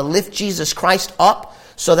myself down to lift Jesus Christ up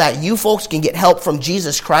so that you folks can get help from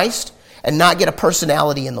Jesus Christ and not get a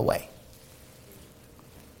personality in the way.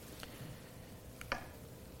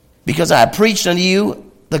 Because I have preached unto you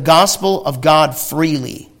the gospel of God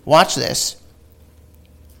freely. Watch this.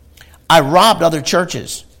 I robbed other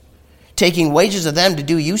churches, taking wages of them to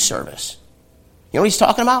do you service. You know what he's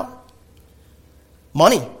talking about?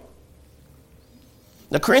 Money.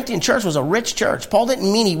 The Corinthian church was a rich church. Paul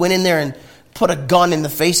didn't mean he went in there and put a gun in the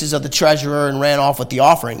faces of the treasurer and ran off with the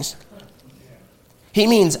offerings. He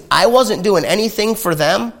means I wasn't doing anything for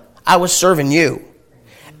them. I was serving you.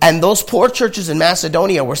 And those poor churches in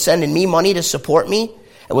Macedonia were sending me money to support me.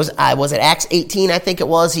 I was at Acts 18, I think it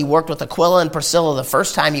was. He worked with Aquila and Priscilla the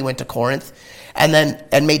first time he went to Corinth.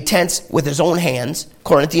 And made tents with his own hands.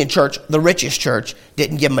 Corinthian church, the richest church,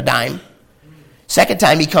 didn't give him a dime. Second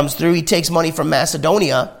time he comes through, he takes money from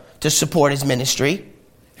Macedonia to support his ministry.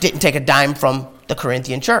 Didn't take a dime from the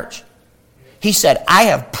Corinthian church. He said, I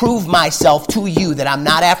have proved myself to you that I'm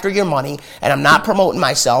not after your money and I'm not promoting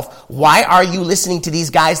myself. Why are you listening to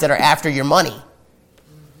these guys that are after your money?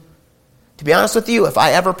 To be honest with you, if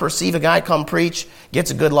I ever perceive a guy come preach, gets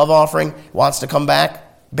a good love offering, wants to come back,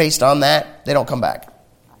 based on that, they don't come back.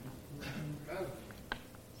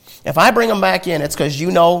 If I bring them back in, it's because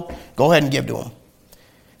go ahead and give to them.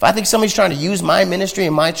 If I think somebody's trying to use my ministry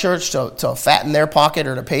and my church to fatten their pocket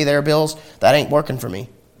or to pay their bills, that ain't working for me.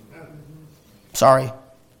 Sorry.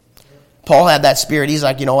 Paul had that spirit. He's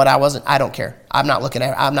like, you know what, I don't care. I'm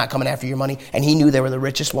not coming after your money. And he knew they were the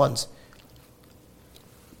richest ones.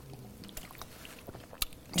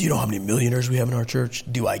 Do you know how many millionaires we have in our church?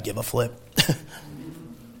 Do I give a flip?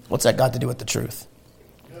 What's that got to do with the truth?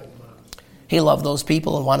 He loved those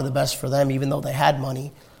people and wanted the best for them, even though they had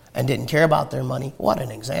money and didn't care about their money. What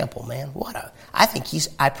an example, man.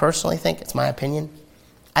 I personally think, it's my opinion,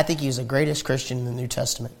 I think he's the greatest Christian in the New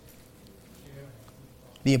Testament.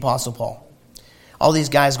 The Apostle Paul. All these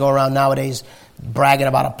guys go around nowadays bragging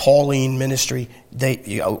about a Pauline ministry.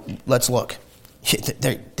 Let's look.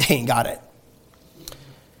 They ain't got it.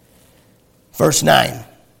 Verse 9.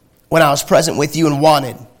 When I was present with you and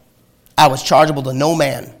wanted, I was chargeable to no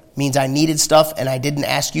man. Means I needed stuff and I didn't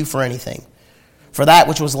ask you for anything. For that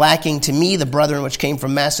which was lacking to me, the brethren which came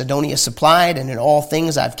from Macedonia supplied, and in all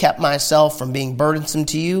things I've kept myself from being burdensome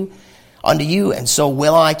unto you, and so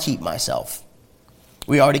will I keep myself.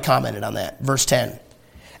 We already commented on that. Verse 10.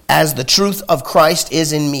 As the truth of Christ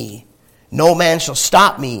is in me, no man shall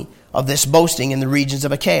stop me of this boasting in the regions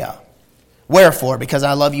of Achaia. Wherefore, because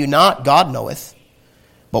I love you not, God knoweth.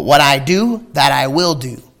 But what I do, that I will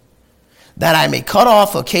do, that I may cut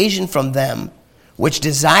off occasion from them which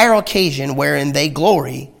desire occasion wherein they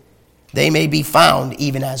glory, they may be found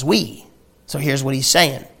even as we. So here's what he's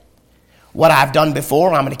saying. What I've done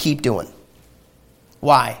before, I'm going to keep doing.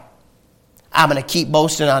 Why? I'm going to keep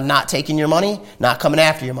boasting on not taking your money, not coming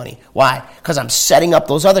after your money. Why? Because I'm setting up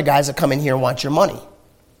those other guys that come in here and want your money.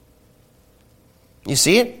 You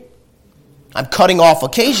see it? I'm cutting off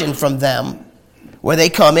occasion from them where they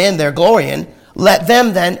come in, they're glorying. Let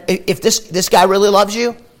them then, if this guy really loves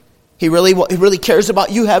you, he really cares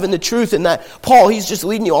about you having the truth, and that Paul, he's just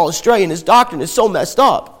leading you all astray and his doctrine is so messed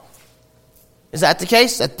up. Is that the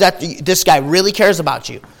case? That this guy really cares about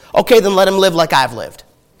you. Okay, then let him live like I've lived.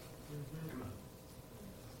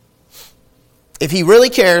 If he really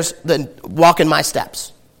cares, then walk in my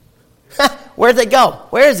steps. Where'd they go?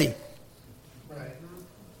 Where is he?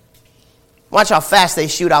 Watch how fast they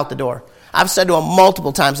shoot out the door. I've said to them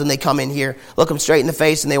multiple times when they come in here, look them straight in the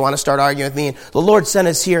face and they want to start arguing with me. And the Lord sent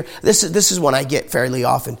us here. This is one I get fairly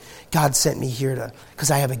often. God sent me here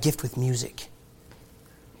because I have a gift with music.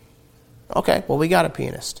 Okay, well, we got a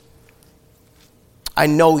pianist. I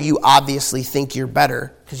know you obviously think you're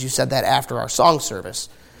better because you said that after our song service.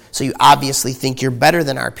 So you obviously think you're better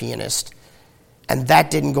than our pianist. And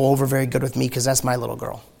that didn't go over very good with me because that's my little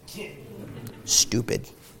girl. Stupid.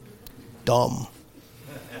 Dumb.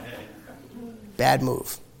 Bad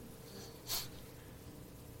move.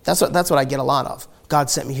 That's what I get a lot of. God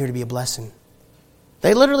sent me here to be a blessing.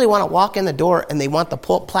 They literally want to walk in the door and they want the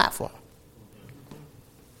platform.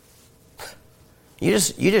 You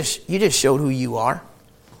just showed who you are.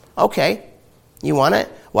 Okay, you want it?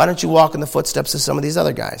 Why don't you walk in the footsteps of some of these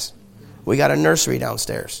other guys? We got a nursery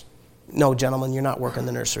downstairs. No, gentlemen, you're not working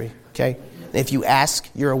the nursery. Okay, if you ask,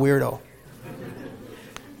 you're a weirdo.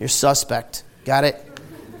 You're suspect. Got it?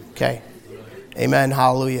 Okay. Amen.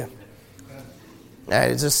 Hallelujah.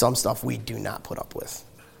 It's just some stuff we do not put up with.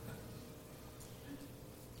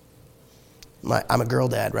 I'm a girl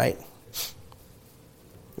dad, right?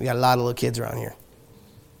 We got a lot of little kids around here.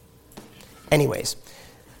 Anyways,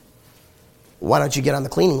 why don't you get on the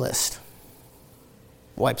cleaning list?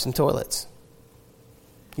 Wipe some toilets.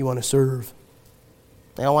 You want to serve.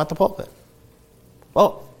 They don't want the pulpit.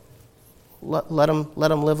 Well, let them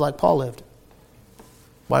live like Paul lived.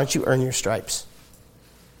 Why don't you earn your stripes?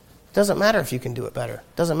 It doesn't matter if you can do it better.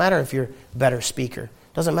 It doesn't matter if you're a better speaker.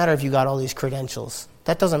 It doesn't matter if you got all these credentials.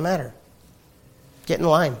 That doesn't matter. Get in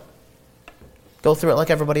line. Go through it like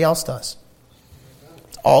everybody else does.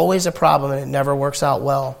 It's always a problem, and it never works out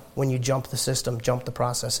well when you jump the system, jump the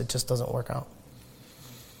process. It just doesn't work out.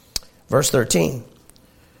 Verse 13.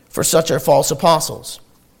 For such are false apostles,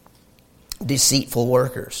 deceitful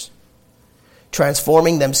workers,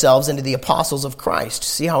 transforming themselves into the apostles of Christ.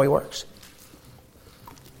 See how he works?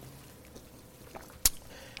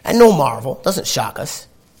 And no marvel, doesn't shock us.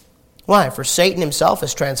 Why? For Satan himself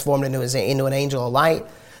is transformed into an angel of light.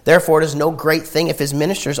 Therefore it is no great thing if his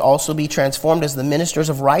ministers also be transformed as the ministers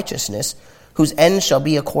of righteousness, whose end shall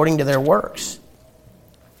be according to their works.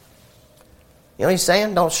 You know what he's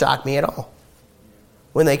saying? Don't shock me at all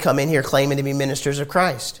when they come in here claiming to be ministers of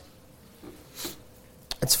Christ.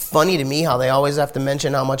 It's funny to me how they always have to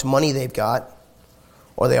mention how much money they've got,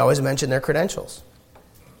 or they always mention their credentials.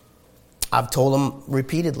 I've told them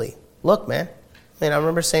repeatedly, look, man, I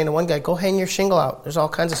remember saying to one guy, go hang your shingle out. There's all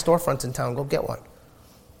kinds of storefronts in town. Go get one.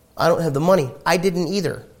 I don't have the money. I didn't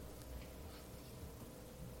either.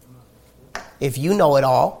 If you know it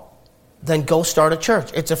all, then go start a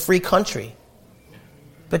church. It's a free country.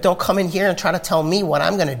 But don't come in here and try to tell me what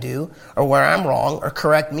I'm going to do or where I'm wrong or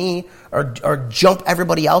correct me or jump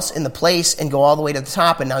everybody else in the place and go all the way to the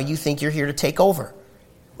top, and now you think you're here to take over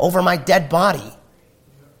my dead body,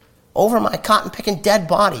 over my cotton-picking dead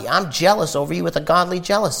body. I'm jealous over you with a godly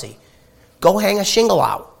jealousy. Go hang a shingle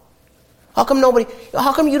out. How come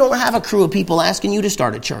you don't have a crew of people asking you to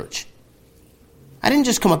start a church? I didn't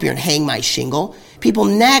just come up here and hang my shingle. People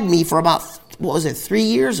nagged me for about, 3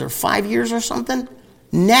 years or 5 years or something?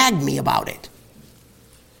 Nagged me about it.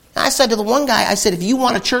 I said to the one guy, if you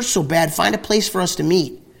want a church so bad, find a place for us to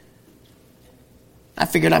meet. I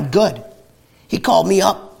figured I'm good. He called me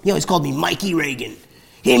up. He's called me Mikey Reagan.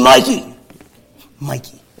 Hey, Mikey.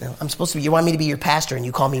 Mikey. I'm supposed to be, you want me to be your pastor, and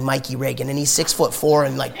you call me Mikey Reagan, and he's 6'4"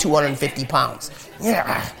 and like 250 pounds.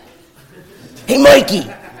 Yeah. Hey, Mikey.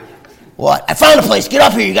 What? I found a place. Get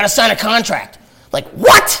up here. You got to sign a contract. Like,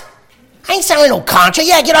 what? I ain't signing no contract.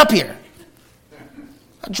 Yeah, get up here.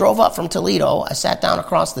 I drove up from Toledo. I sat down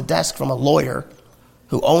across the desk from a lawyer.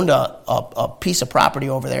 who owned a piece of property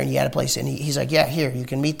over there, and he had a place. And he's like, yeah, here, you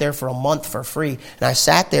can meet there for a month for free. And I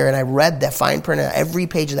sat there and I read that fine print of every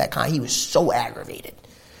page of that contract. He was so aggravated.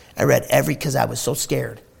 I read because I was so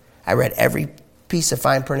scared. I read every piece of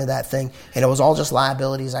fine print of that thing, and it was all just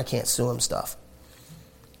liabilities, I can't sue him stuff.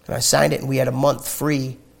 And I signed it, and we had a month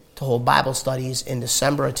free to hold Bible studies in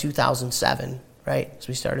December of 2007, right? So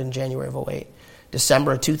we started in January of 2008.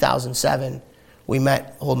 December of 2007, we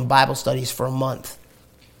met holding Bible studies for a month.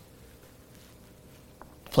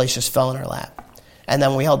 The place just fell in our lap. And then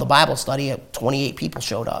when we held the Bible study, 28 people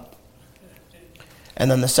showed up. And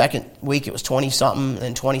then the second week it was 20-something, and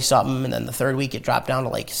then 20-something, and then the third week it dropped down to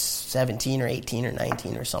like 17 or 18 or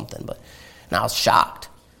 19 or something. But and I was shocked.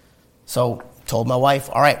 So told my wife,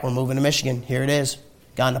 all right, we're moving to Michigan. Here it is.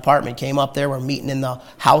 Got an apartment, came up there. We're meeting in the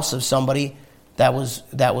house of somebody that was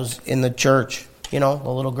in the church, the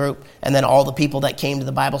little group. And then all the people that came to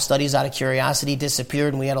the Bible studies out of curiosity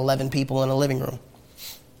disappeared, and we had 11 people in a living room.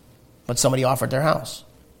 But somebody offered their house.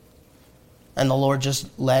 And the Lord just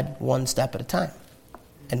led one step at a time.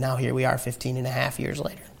 And now here we are 15 and a half years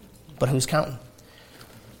later. But who's counting?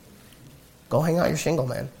 Go hang out your shingle,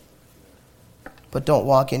 man. But don't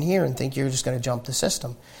walk in here and think you're just going to jump the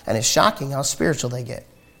system. And it's shocking how spiritual they get.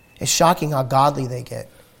 It's shocking how godly they get.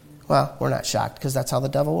 Well, we're not shocked because that's how the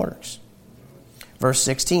devil works. Verse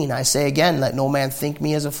 16, I say again, let no man think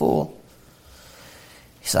me as a fool.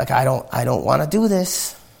 He's like, I don't want to do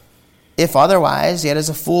this. If otherwise, yet as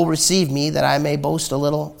a fool receive me, that I may boast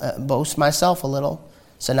myself a little.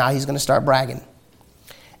 So now he's going to start bragging.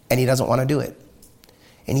 And he doesn't want to do it.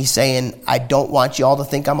 And he's saying, I don't want you all to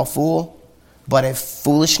think I'm a fool. But if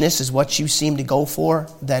foolishness is what you seem to go for,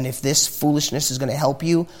 then if this foolishness is going to help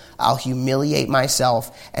you, I'll humiliate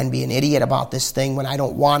myself and be an idiot about this thing when I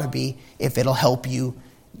don't want to be, if it'll help you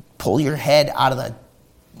pull your head out of the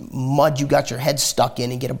mud you got your head stuck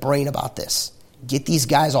in and get a brain about this. Get these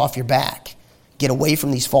guys off your back. Get away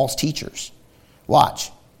from these false teachers.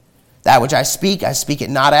 Watch. That which I speak it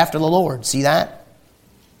not after the Lord. See that?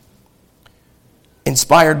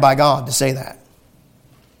 Inspired by God to say that.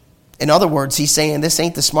 In other words, he's saying this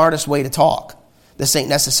ain't the smartest way to talk. This ain't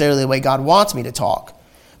necessarily the way God wants me to talk.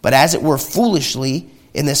 But as it were foolishly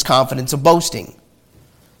in this confidence of boasting.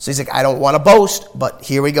 So he's like, I don't want to boast, but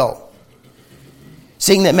here we go.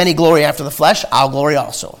 Seeing that many glory after the flesh, I'll glory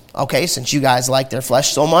also. Okay, since you guys like their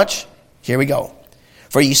flesh so much, here we go.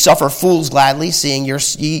 For ye suffer fools gladly, seeing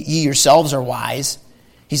ye yourselves are wise.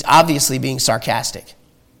 He's obviously being sarcastic.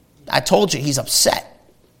 I told you, he's upset.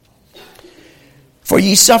 For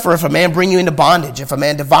ye suffer if a man bring you into bondage, if a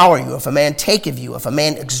man devour you, if a man take of you, if a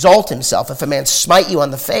man exalt himself, if a man smite you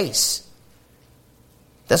on the face.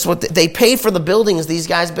 That's what they pay for the buildings these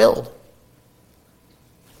guys build.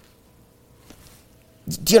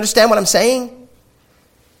 Do you understand what I'm saying?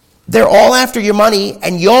 They're all after your money,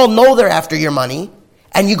 and you all know they're after your money,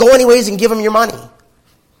 and you go anyways and give them your money.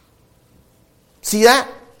 See that?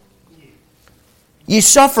 You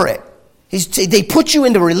suffer it. They put you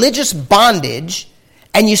into religious bondage,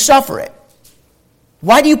 and you suffer it.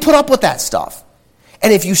 Why do you put up with that stuff?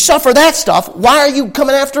 And if you suffer that stuff, why are you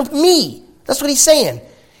coming after me? That's what he's saying.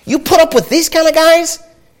 You put up with these kind of guys,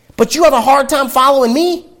 but you have a hard time following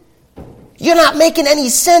me? You're not making any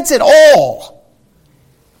sense at all.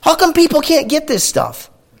 How come people can't get this stuff?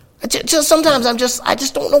 Sometimes I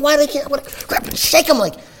just don't know why they can't. Grab and shake them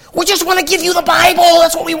like, we just want to give you the Bible.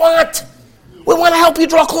 That's what we want. We want to help you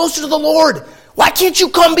draw closer to the Lord. Why can't you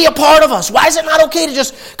come be a part of us? Why is it not okay to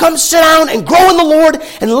just come sit down and grow in the Lord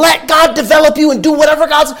and let God develop you and do whatever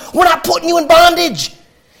God's... We're not putting you in bondage.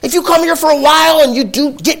 If you come here for a while and you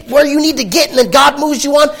do get where you need to get and then God moves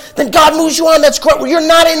you on, then God moves you on. That's great. You're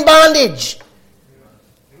not in bondage.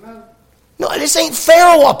 No, this ain't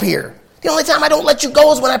Pharaoh up here. The only time I don't let you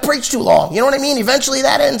go is when I preach too long. You know what I mean? Eventually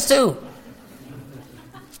that ends too.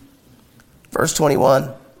 Verse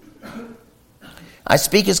 21. I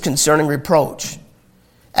speak as concerning reproach,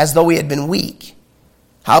 as though we had been weak.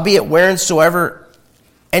 Howbeit wheresoever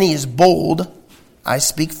any is bold, I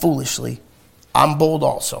speak foolishly. I'm bold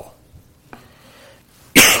also.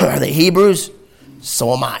 Are they Hebrews?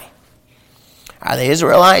 So am I. Are they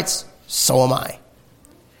Israelites? So am I.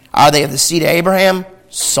 Are they of the seed of Abraham?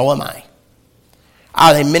 So am I.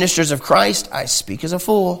 Are they ministers of Christ? I speak as a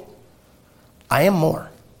fool. I am more.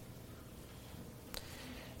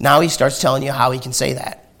 Now he starts telling you how he can say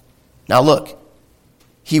that. Now look,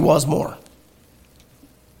 he was more.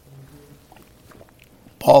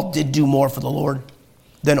 Paul did do more for the Lord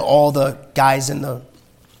than all the guys in the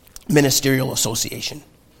ministerial association.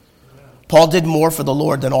 Paul did more for the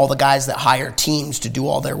Lord than all the guys that hire teams to do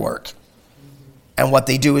all their work. And what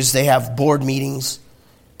they do is they have board meetings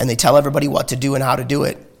and they tell everybody what to do and how to do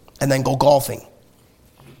it, and then go golfing.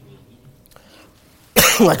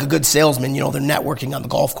 Like a good salesman, they're networking on the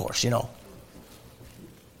golf course,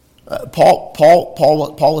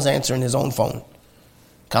 Paul was answering his own phone,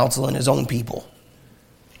 counseling his own people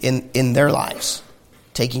in their lives,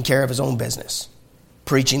 taking care of his own business,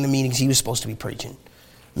 preaching the meetings he was supposed to be preaching,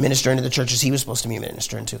 ministering to the churches he was supposed to be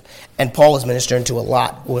ministering to. And Paul was ministering to a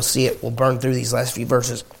lot. We'll see it. We'll burn through these last few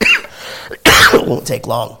verses. It won't take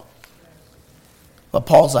long. But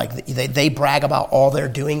Paul's like, they brag about all they're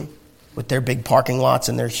doing with their big parking lots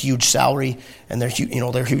and their huge salary and their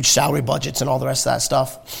huge salary budgets and all the rest of that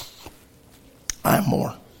stuff. I am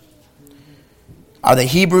more. Are they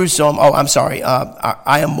Hebrews? I'm sorry.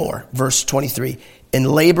 I am more. Verse 23. In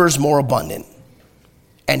labors more abundant.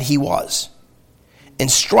 And he was. In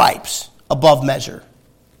stripes above measure.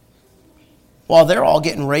 While they're all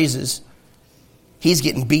getting raises, he's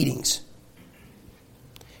getting beatings.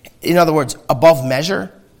 In other words, above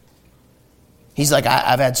measure. He's like,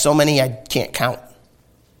 I've had so many I can't count.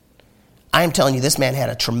 I am telling you, this man had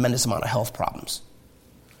a tremendous amount of health problems.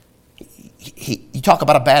 You talk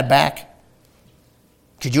about a bad back.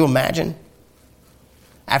 Could you imagine?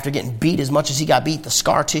 After getting beat as much as he got beat, the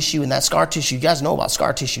scar tissue, and that scar tissue, you guys know about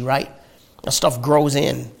scar tissue, right? That stuff grows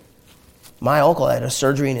in. My uncle had a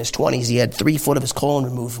surgery in his 20s. He had 3 foot of his colon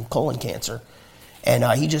removed from colon cancer. And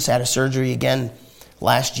he just had a surgery again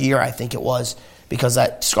last year, I think it was, because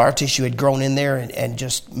that scar tissue had grown in there and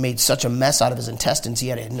just made such a mess out of his intestines. He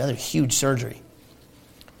had another huge surgery.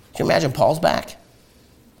 Can you imagine Paul's back?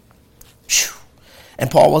 Whew. And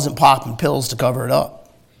Paul wasn't popping pills to cover it up.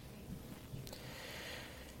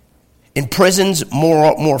 In prisons,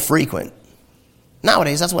 more frequent.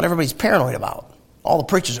 Nowadays, that's what everybody's paranoid about. All the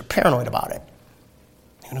preachers are paranoid about it.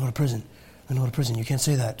 You're going to go to prison. You're going to go to prison. You can't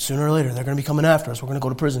say that. Sooner or later, they're going to be coming after us. We're going to go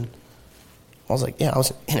to prison. I was like, yeah, I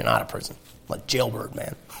was in and out of prison. Like jailbird,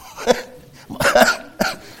 man.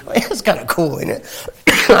 It's kind of cool, ain't it?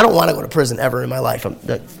 I don't want to go to prison ever in my life.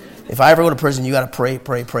 If I ever go to prison, you got to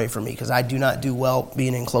pray for me, because I do not do well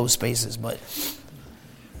being in closed spaces. But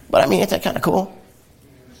I mean, isn't that kind of cool?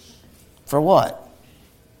 For what?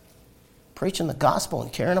 Preaching the gospel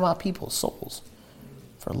and caring about people's souls.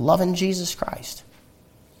 For loving Jesus Christ.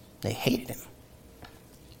 They hated him.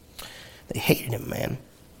 They hated him, man.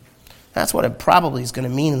 That's what it probably is going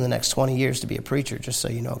to mean in the next 20 years to be a preacher, just so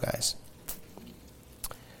you know, guys.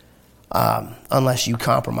 Unless you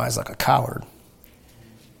compromise like a coward.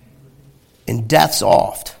 In death's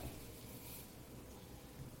oft.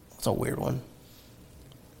 That's a weird one.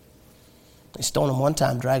 They stoned him one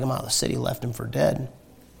time, dragged him out of the city, left him for dead.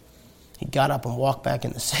 He got up and walked back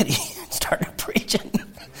in the city and started preaching.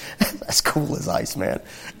 That's cool as ice, man.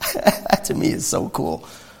 That to me is so cool.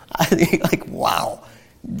 I think, like, wow.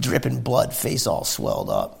 Dripping blood, face all swelled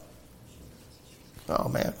up. Oh,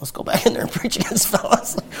 man, let's go back in there and preach against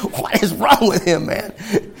fellas. What is wrong with him, man?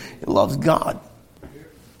 He loves God.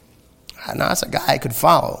 Now, that's a guy I could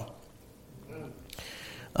follow.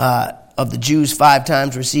 Of the Jews, 5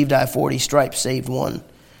 times received I 40 stripes, saved 1.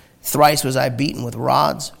 Thrice was I beaten with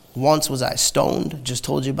rods. Once was I stoned. Just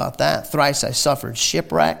told you about that. Thrice I suffered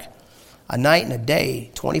shipwreck. A night and a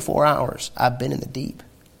day, 24 hours, I've been in the deep.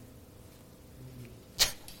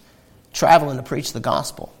 Traveling to preach the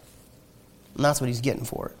gospel. And that's what he's getting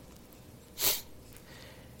for it.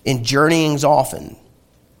 In journeyings often.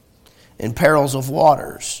 In perils of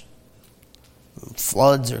waters.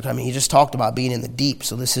 Floods. He just talked about being in the deep,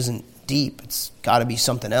 so this isn't deep. It's got to be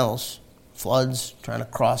something else. Floods, trying to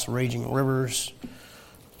cross raging rivers.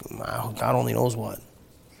 God only knows what.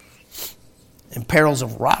 In perils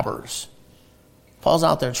of robbers. Paul's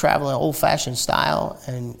out there traveling old-fashioned style,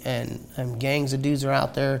 and gangs of dudes are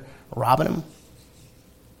out there robbing him.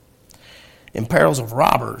 In perils of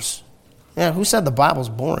robbers. Yeah, who said the Bible's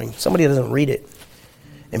boring? Somebody doesn't read it.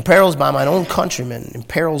 In perils by mine own countrymen. In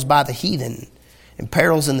perils by the heathen. In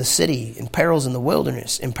perils in the city. In perils in the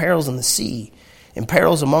wilderness. In perils in the sea. In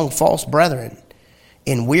perils among false brethren.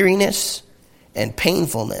 In weariness and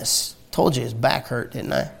painfulness. Told you his back hurt,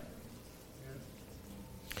 didn't I?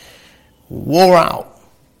 Wore out.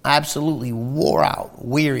 Absolutely wore out.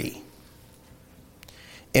 Weary.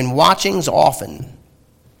 In watchings often.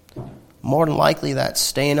 More than likely that's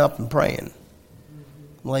staying up and praying.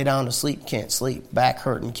 Lay down to sleep, can't sleep. Back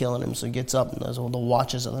hurting, killing him, so he gets up and does all the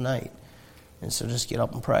watches of the night. And so just get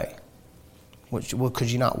up and pray.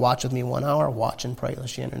 Could you not watch with me 1 hour? Watch and pray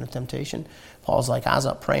lest you enter into temptation. Paul's like, I was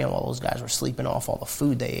up praying while those guys were sleeping off all the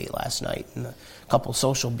food they ate last night. And a couple of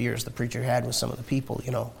social beers the preacher had with some of the people,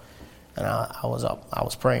 you know. And I was up. I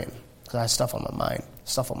was praying because I had stuff on my mind,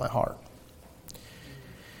 stuff on my heart.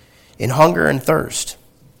 In hunger and thirst.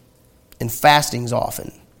 in fastings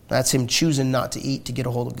often. That's him choosing not to eat to get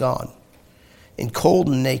a hold of God. In cold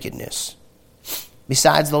and nakedness.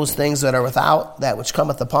 Besides those things that are without, that which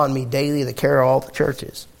cometh upon me daily, the care of all the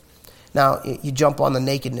churches. Now, you jump on the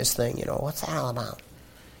nakedness thing, what's that all about?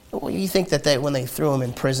 Well, you think that when they threw him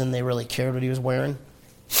in prison, they really cared what he was wearing?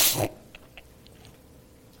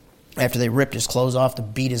 After they ripped his clothes off to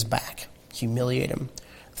beat his back, humiliate him,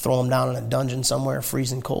 throw him down in a dungeon somewhere,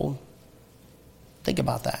 freezing cold. Think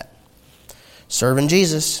about that. Serving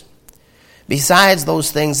Jesus. Besides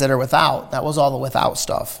those things that are without, that was all the without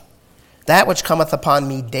stuff. That which cometh upon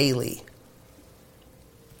me daily.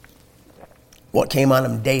 What came on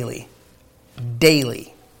him daily?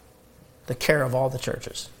 Daily. The care of all the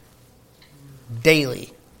churches.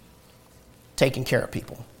 Daily. Taking care of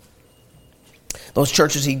people. Those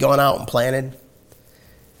churches he'd gone out and planted,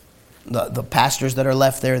 the pastors that are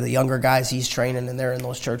left there, the younger guys he's training, and they're in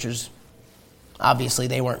those churches. Obviously,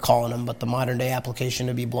 they weren't calling him, but the modern day application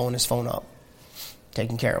would be blowing his phone up,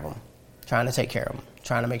 taking care of them, trying to take care of them,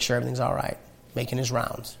 trying to make sure everything's all right, making his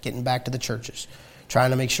rounds, getting back to the churches, trying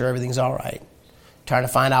to make sure everything's all right, trying to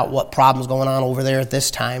find out what problem's going on over there at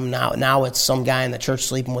this time. Now it's some guy in the church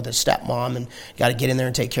sleeping with his stepmom, and got to get in there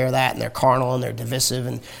and take care of that, and they're carnal and they're divisive,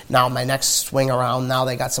 and now my next swing around, now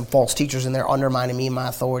they got some false teachers in there undermining me and my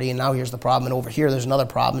authority, and now here's the problem, and over here there's another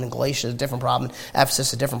problem, and Galatia is a different problem, Ephesus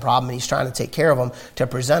is a different problem, and he's trying to take care of them to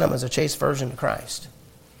present them as a chaste virgin to Christ.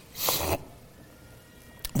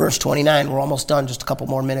 Verse 29, we're almost done, just a couple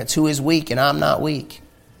more minutes. Who is weak and I'm not weak?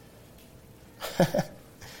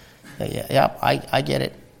 Yeah, I get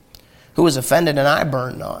it. Who is offended and I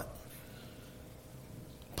burn not?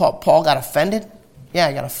 Paul got offended? Yeah,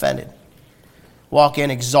 I got offended. Walk in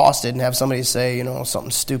exhausted and have somebody say, something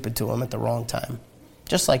stupid to him at the wrong time.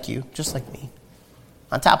 Just like you, just like me.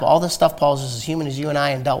 On top of all this stuff, Paul's just as human as you and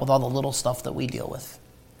I and dealt with all the little stuff that we deal with.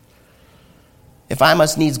 If I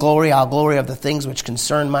must needs glory, I'll glory of the things which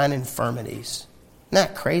concern mine infirmities. Isn't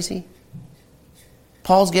that crazy?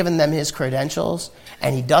 Paul's given them his credentials,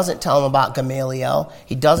 and he doesn't tell them about Gamaliel.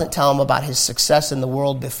 He doesn't tell them about his success in the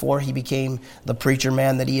world before he became the preacher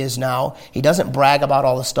man that he is now. He doesn't brag about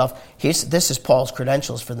all this stuff. This is Paul's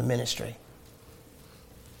credentials for the ministry.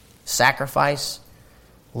 Sacrifice,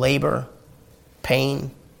 labor,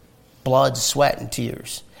 pain, blood, sweat, and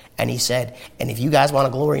tears. And he said, and if you guys want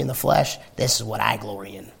to glory in the flesh, this is what I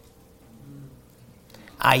glory in.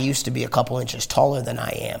 I used to be a couple inches taller than I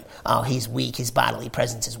am. Oh, he's weak. His bodily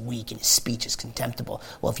presence is weak and his speech is contemptible.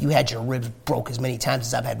 Well, if you had your ribs broke as many times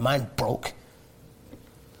as I've had mine broke.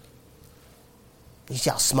 You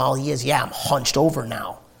see how small he is? Yeah, I'm hunched over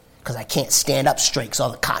now because I can't stand up straight because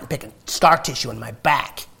all the cotton picking scar tissue in my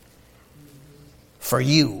back. For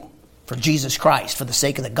you, for Jesus Christ, for the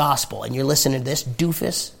sake of the gospel. And you're listening to this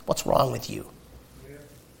doofus? What's wrong with you?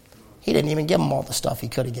 He didn't even give him all the stuff he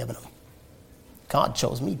could have given him. God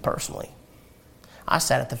chose me personally. I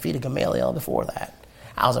sat at the feet of Gamaliel before that.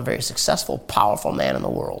 I was a very successful, powerful man in the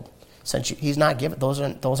world. Since he's not given, those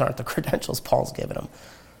aren't the credentials Paul's given him.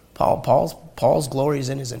 Paul's glory is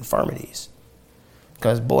in his infirmities.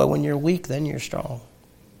 Because boy, when you're weak, then you're strong.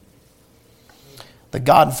 The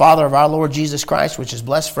God and Father of our Lord Jesus Christ, which is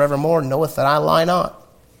blessed forevermore, knoweth that I lie not.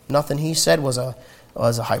 Nothing he said was a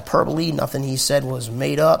hyperbole. Nothing he said was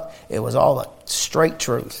made up. It was all the straight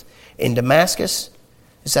truth. In Damascus,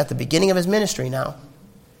 it's at the beginning of his ministry now.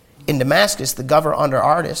 In Damascus, the governor under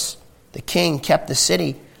Artis, the king, kept the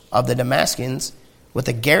city of the Damascens with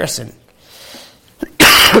a garrison,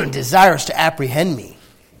 desirous to apprehend me.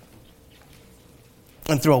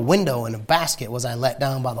 And through a window in a basket was I let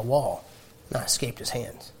down by the wall, and I escaped his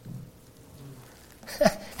hands.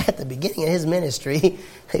 At the beginning of his ministry,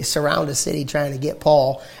 they surround a city trying to get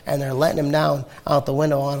Paul, and they're letting him down out the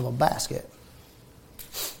window out of a basket.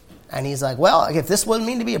 And he's like, well, if this wouldn't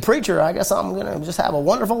mean to be a preacher, I guess I'm going to just have a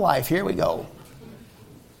wonderful life. Here we go.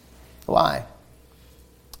 Why?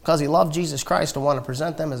 Because he loved Jesus Christ and wanted to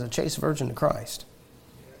present them as a chaste virgin to Christ.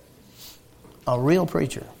 A real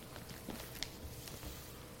preacher.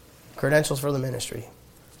 Credentials for the ministry.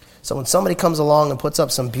 So when somebody comes along and puts up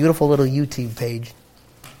some beautiful little YouTube page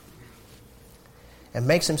and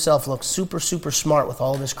makes himself look super, super smart with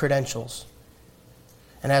all of his credentials,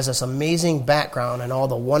 and has this amazing background and all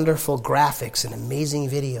the wonderful graphics and amazing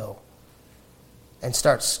video, and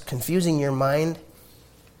starts confusing your mind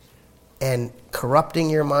and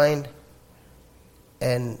corrupting your mind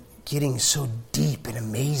and getting so deep and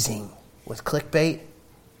amazing with clickbait,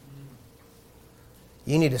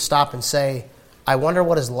 you need to stop and say, I wonder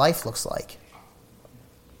what his life looks like.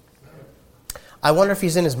 I wonder if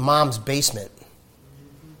he's in his mom's basement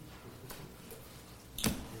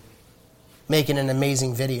making an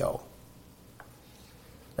amazing video.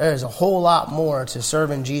 There's a whole lot more to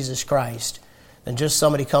serving Jesus Christ than just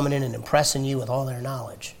somebody coming in and impressing you with all their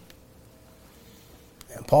knowledge.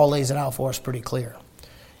 And Paul lays it out for us pretty clear.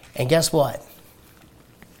 And guess what?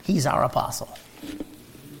 He's our apostle.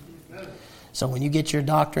 So when you get your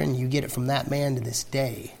doctrine, you get it from that man to this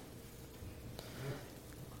day.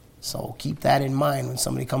 So keep that in mind when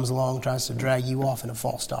somebody comes along and tries to drag you off in a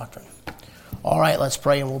false doctrine. All right, let's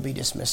pray and we'll be dismissed.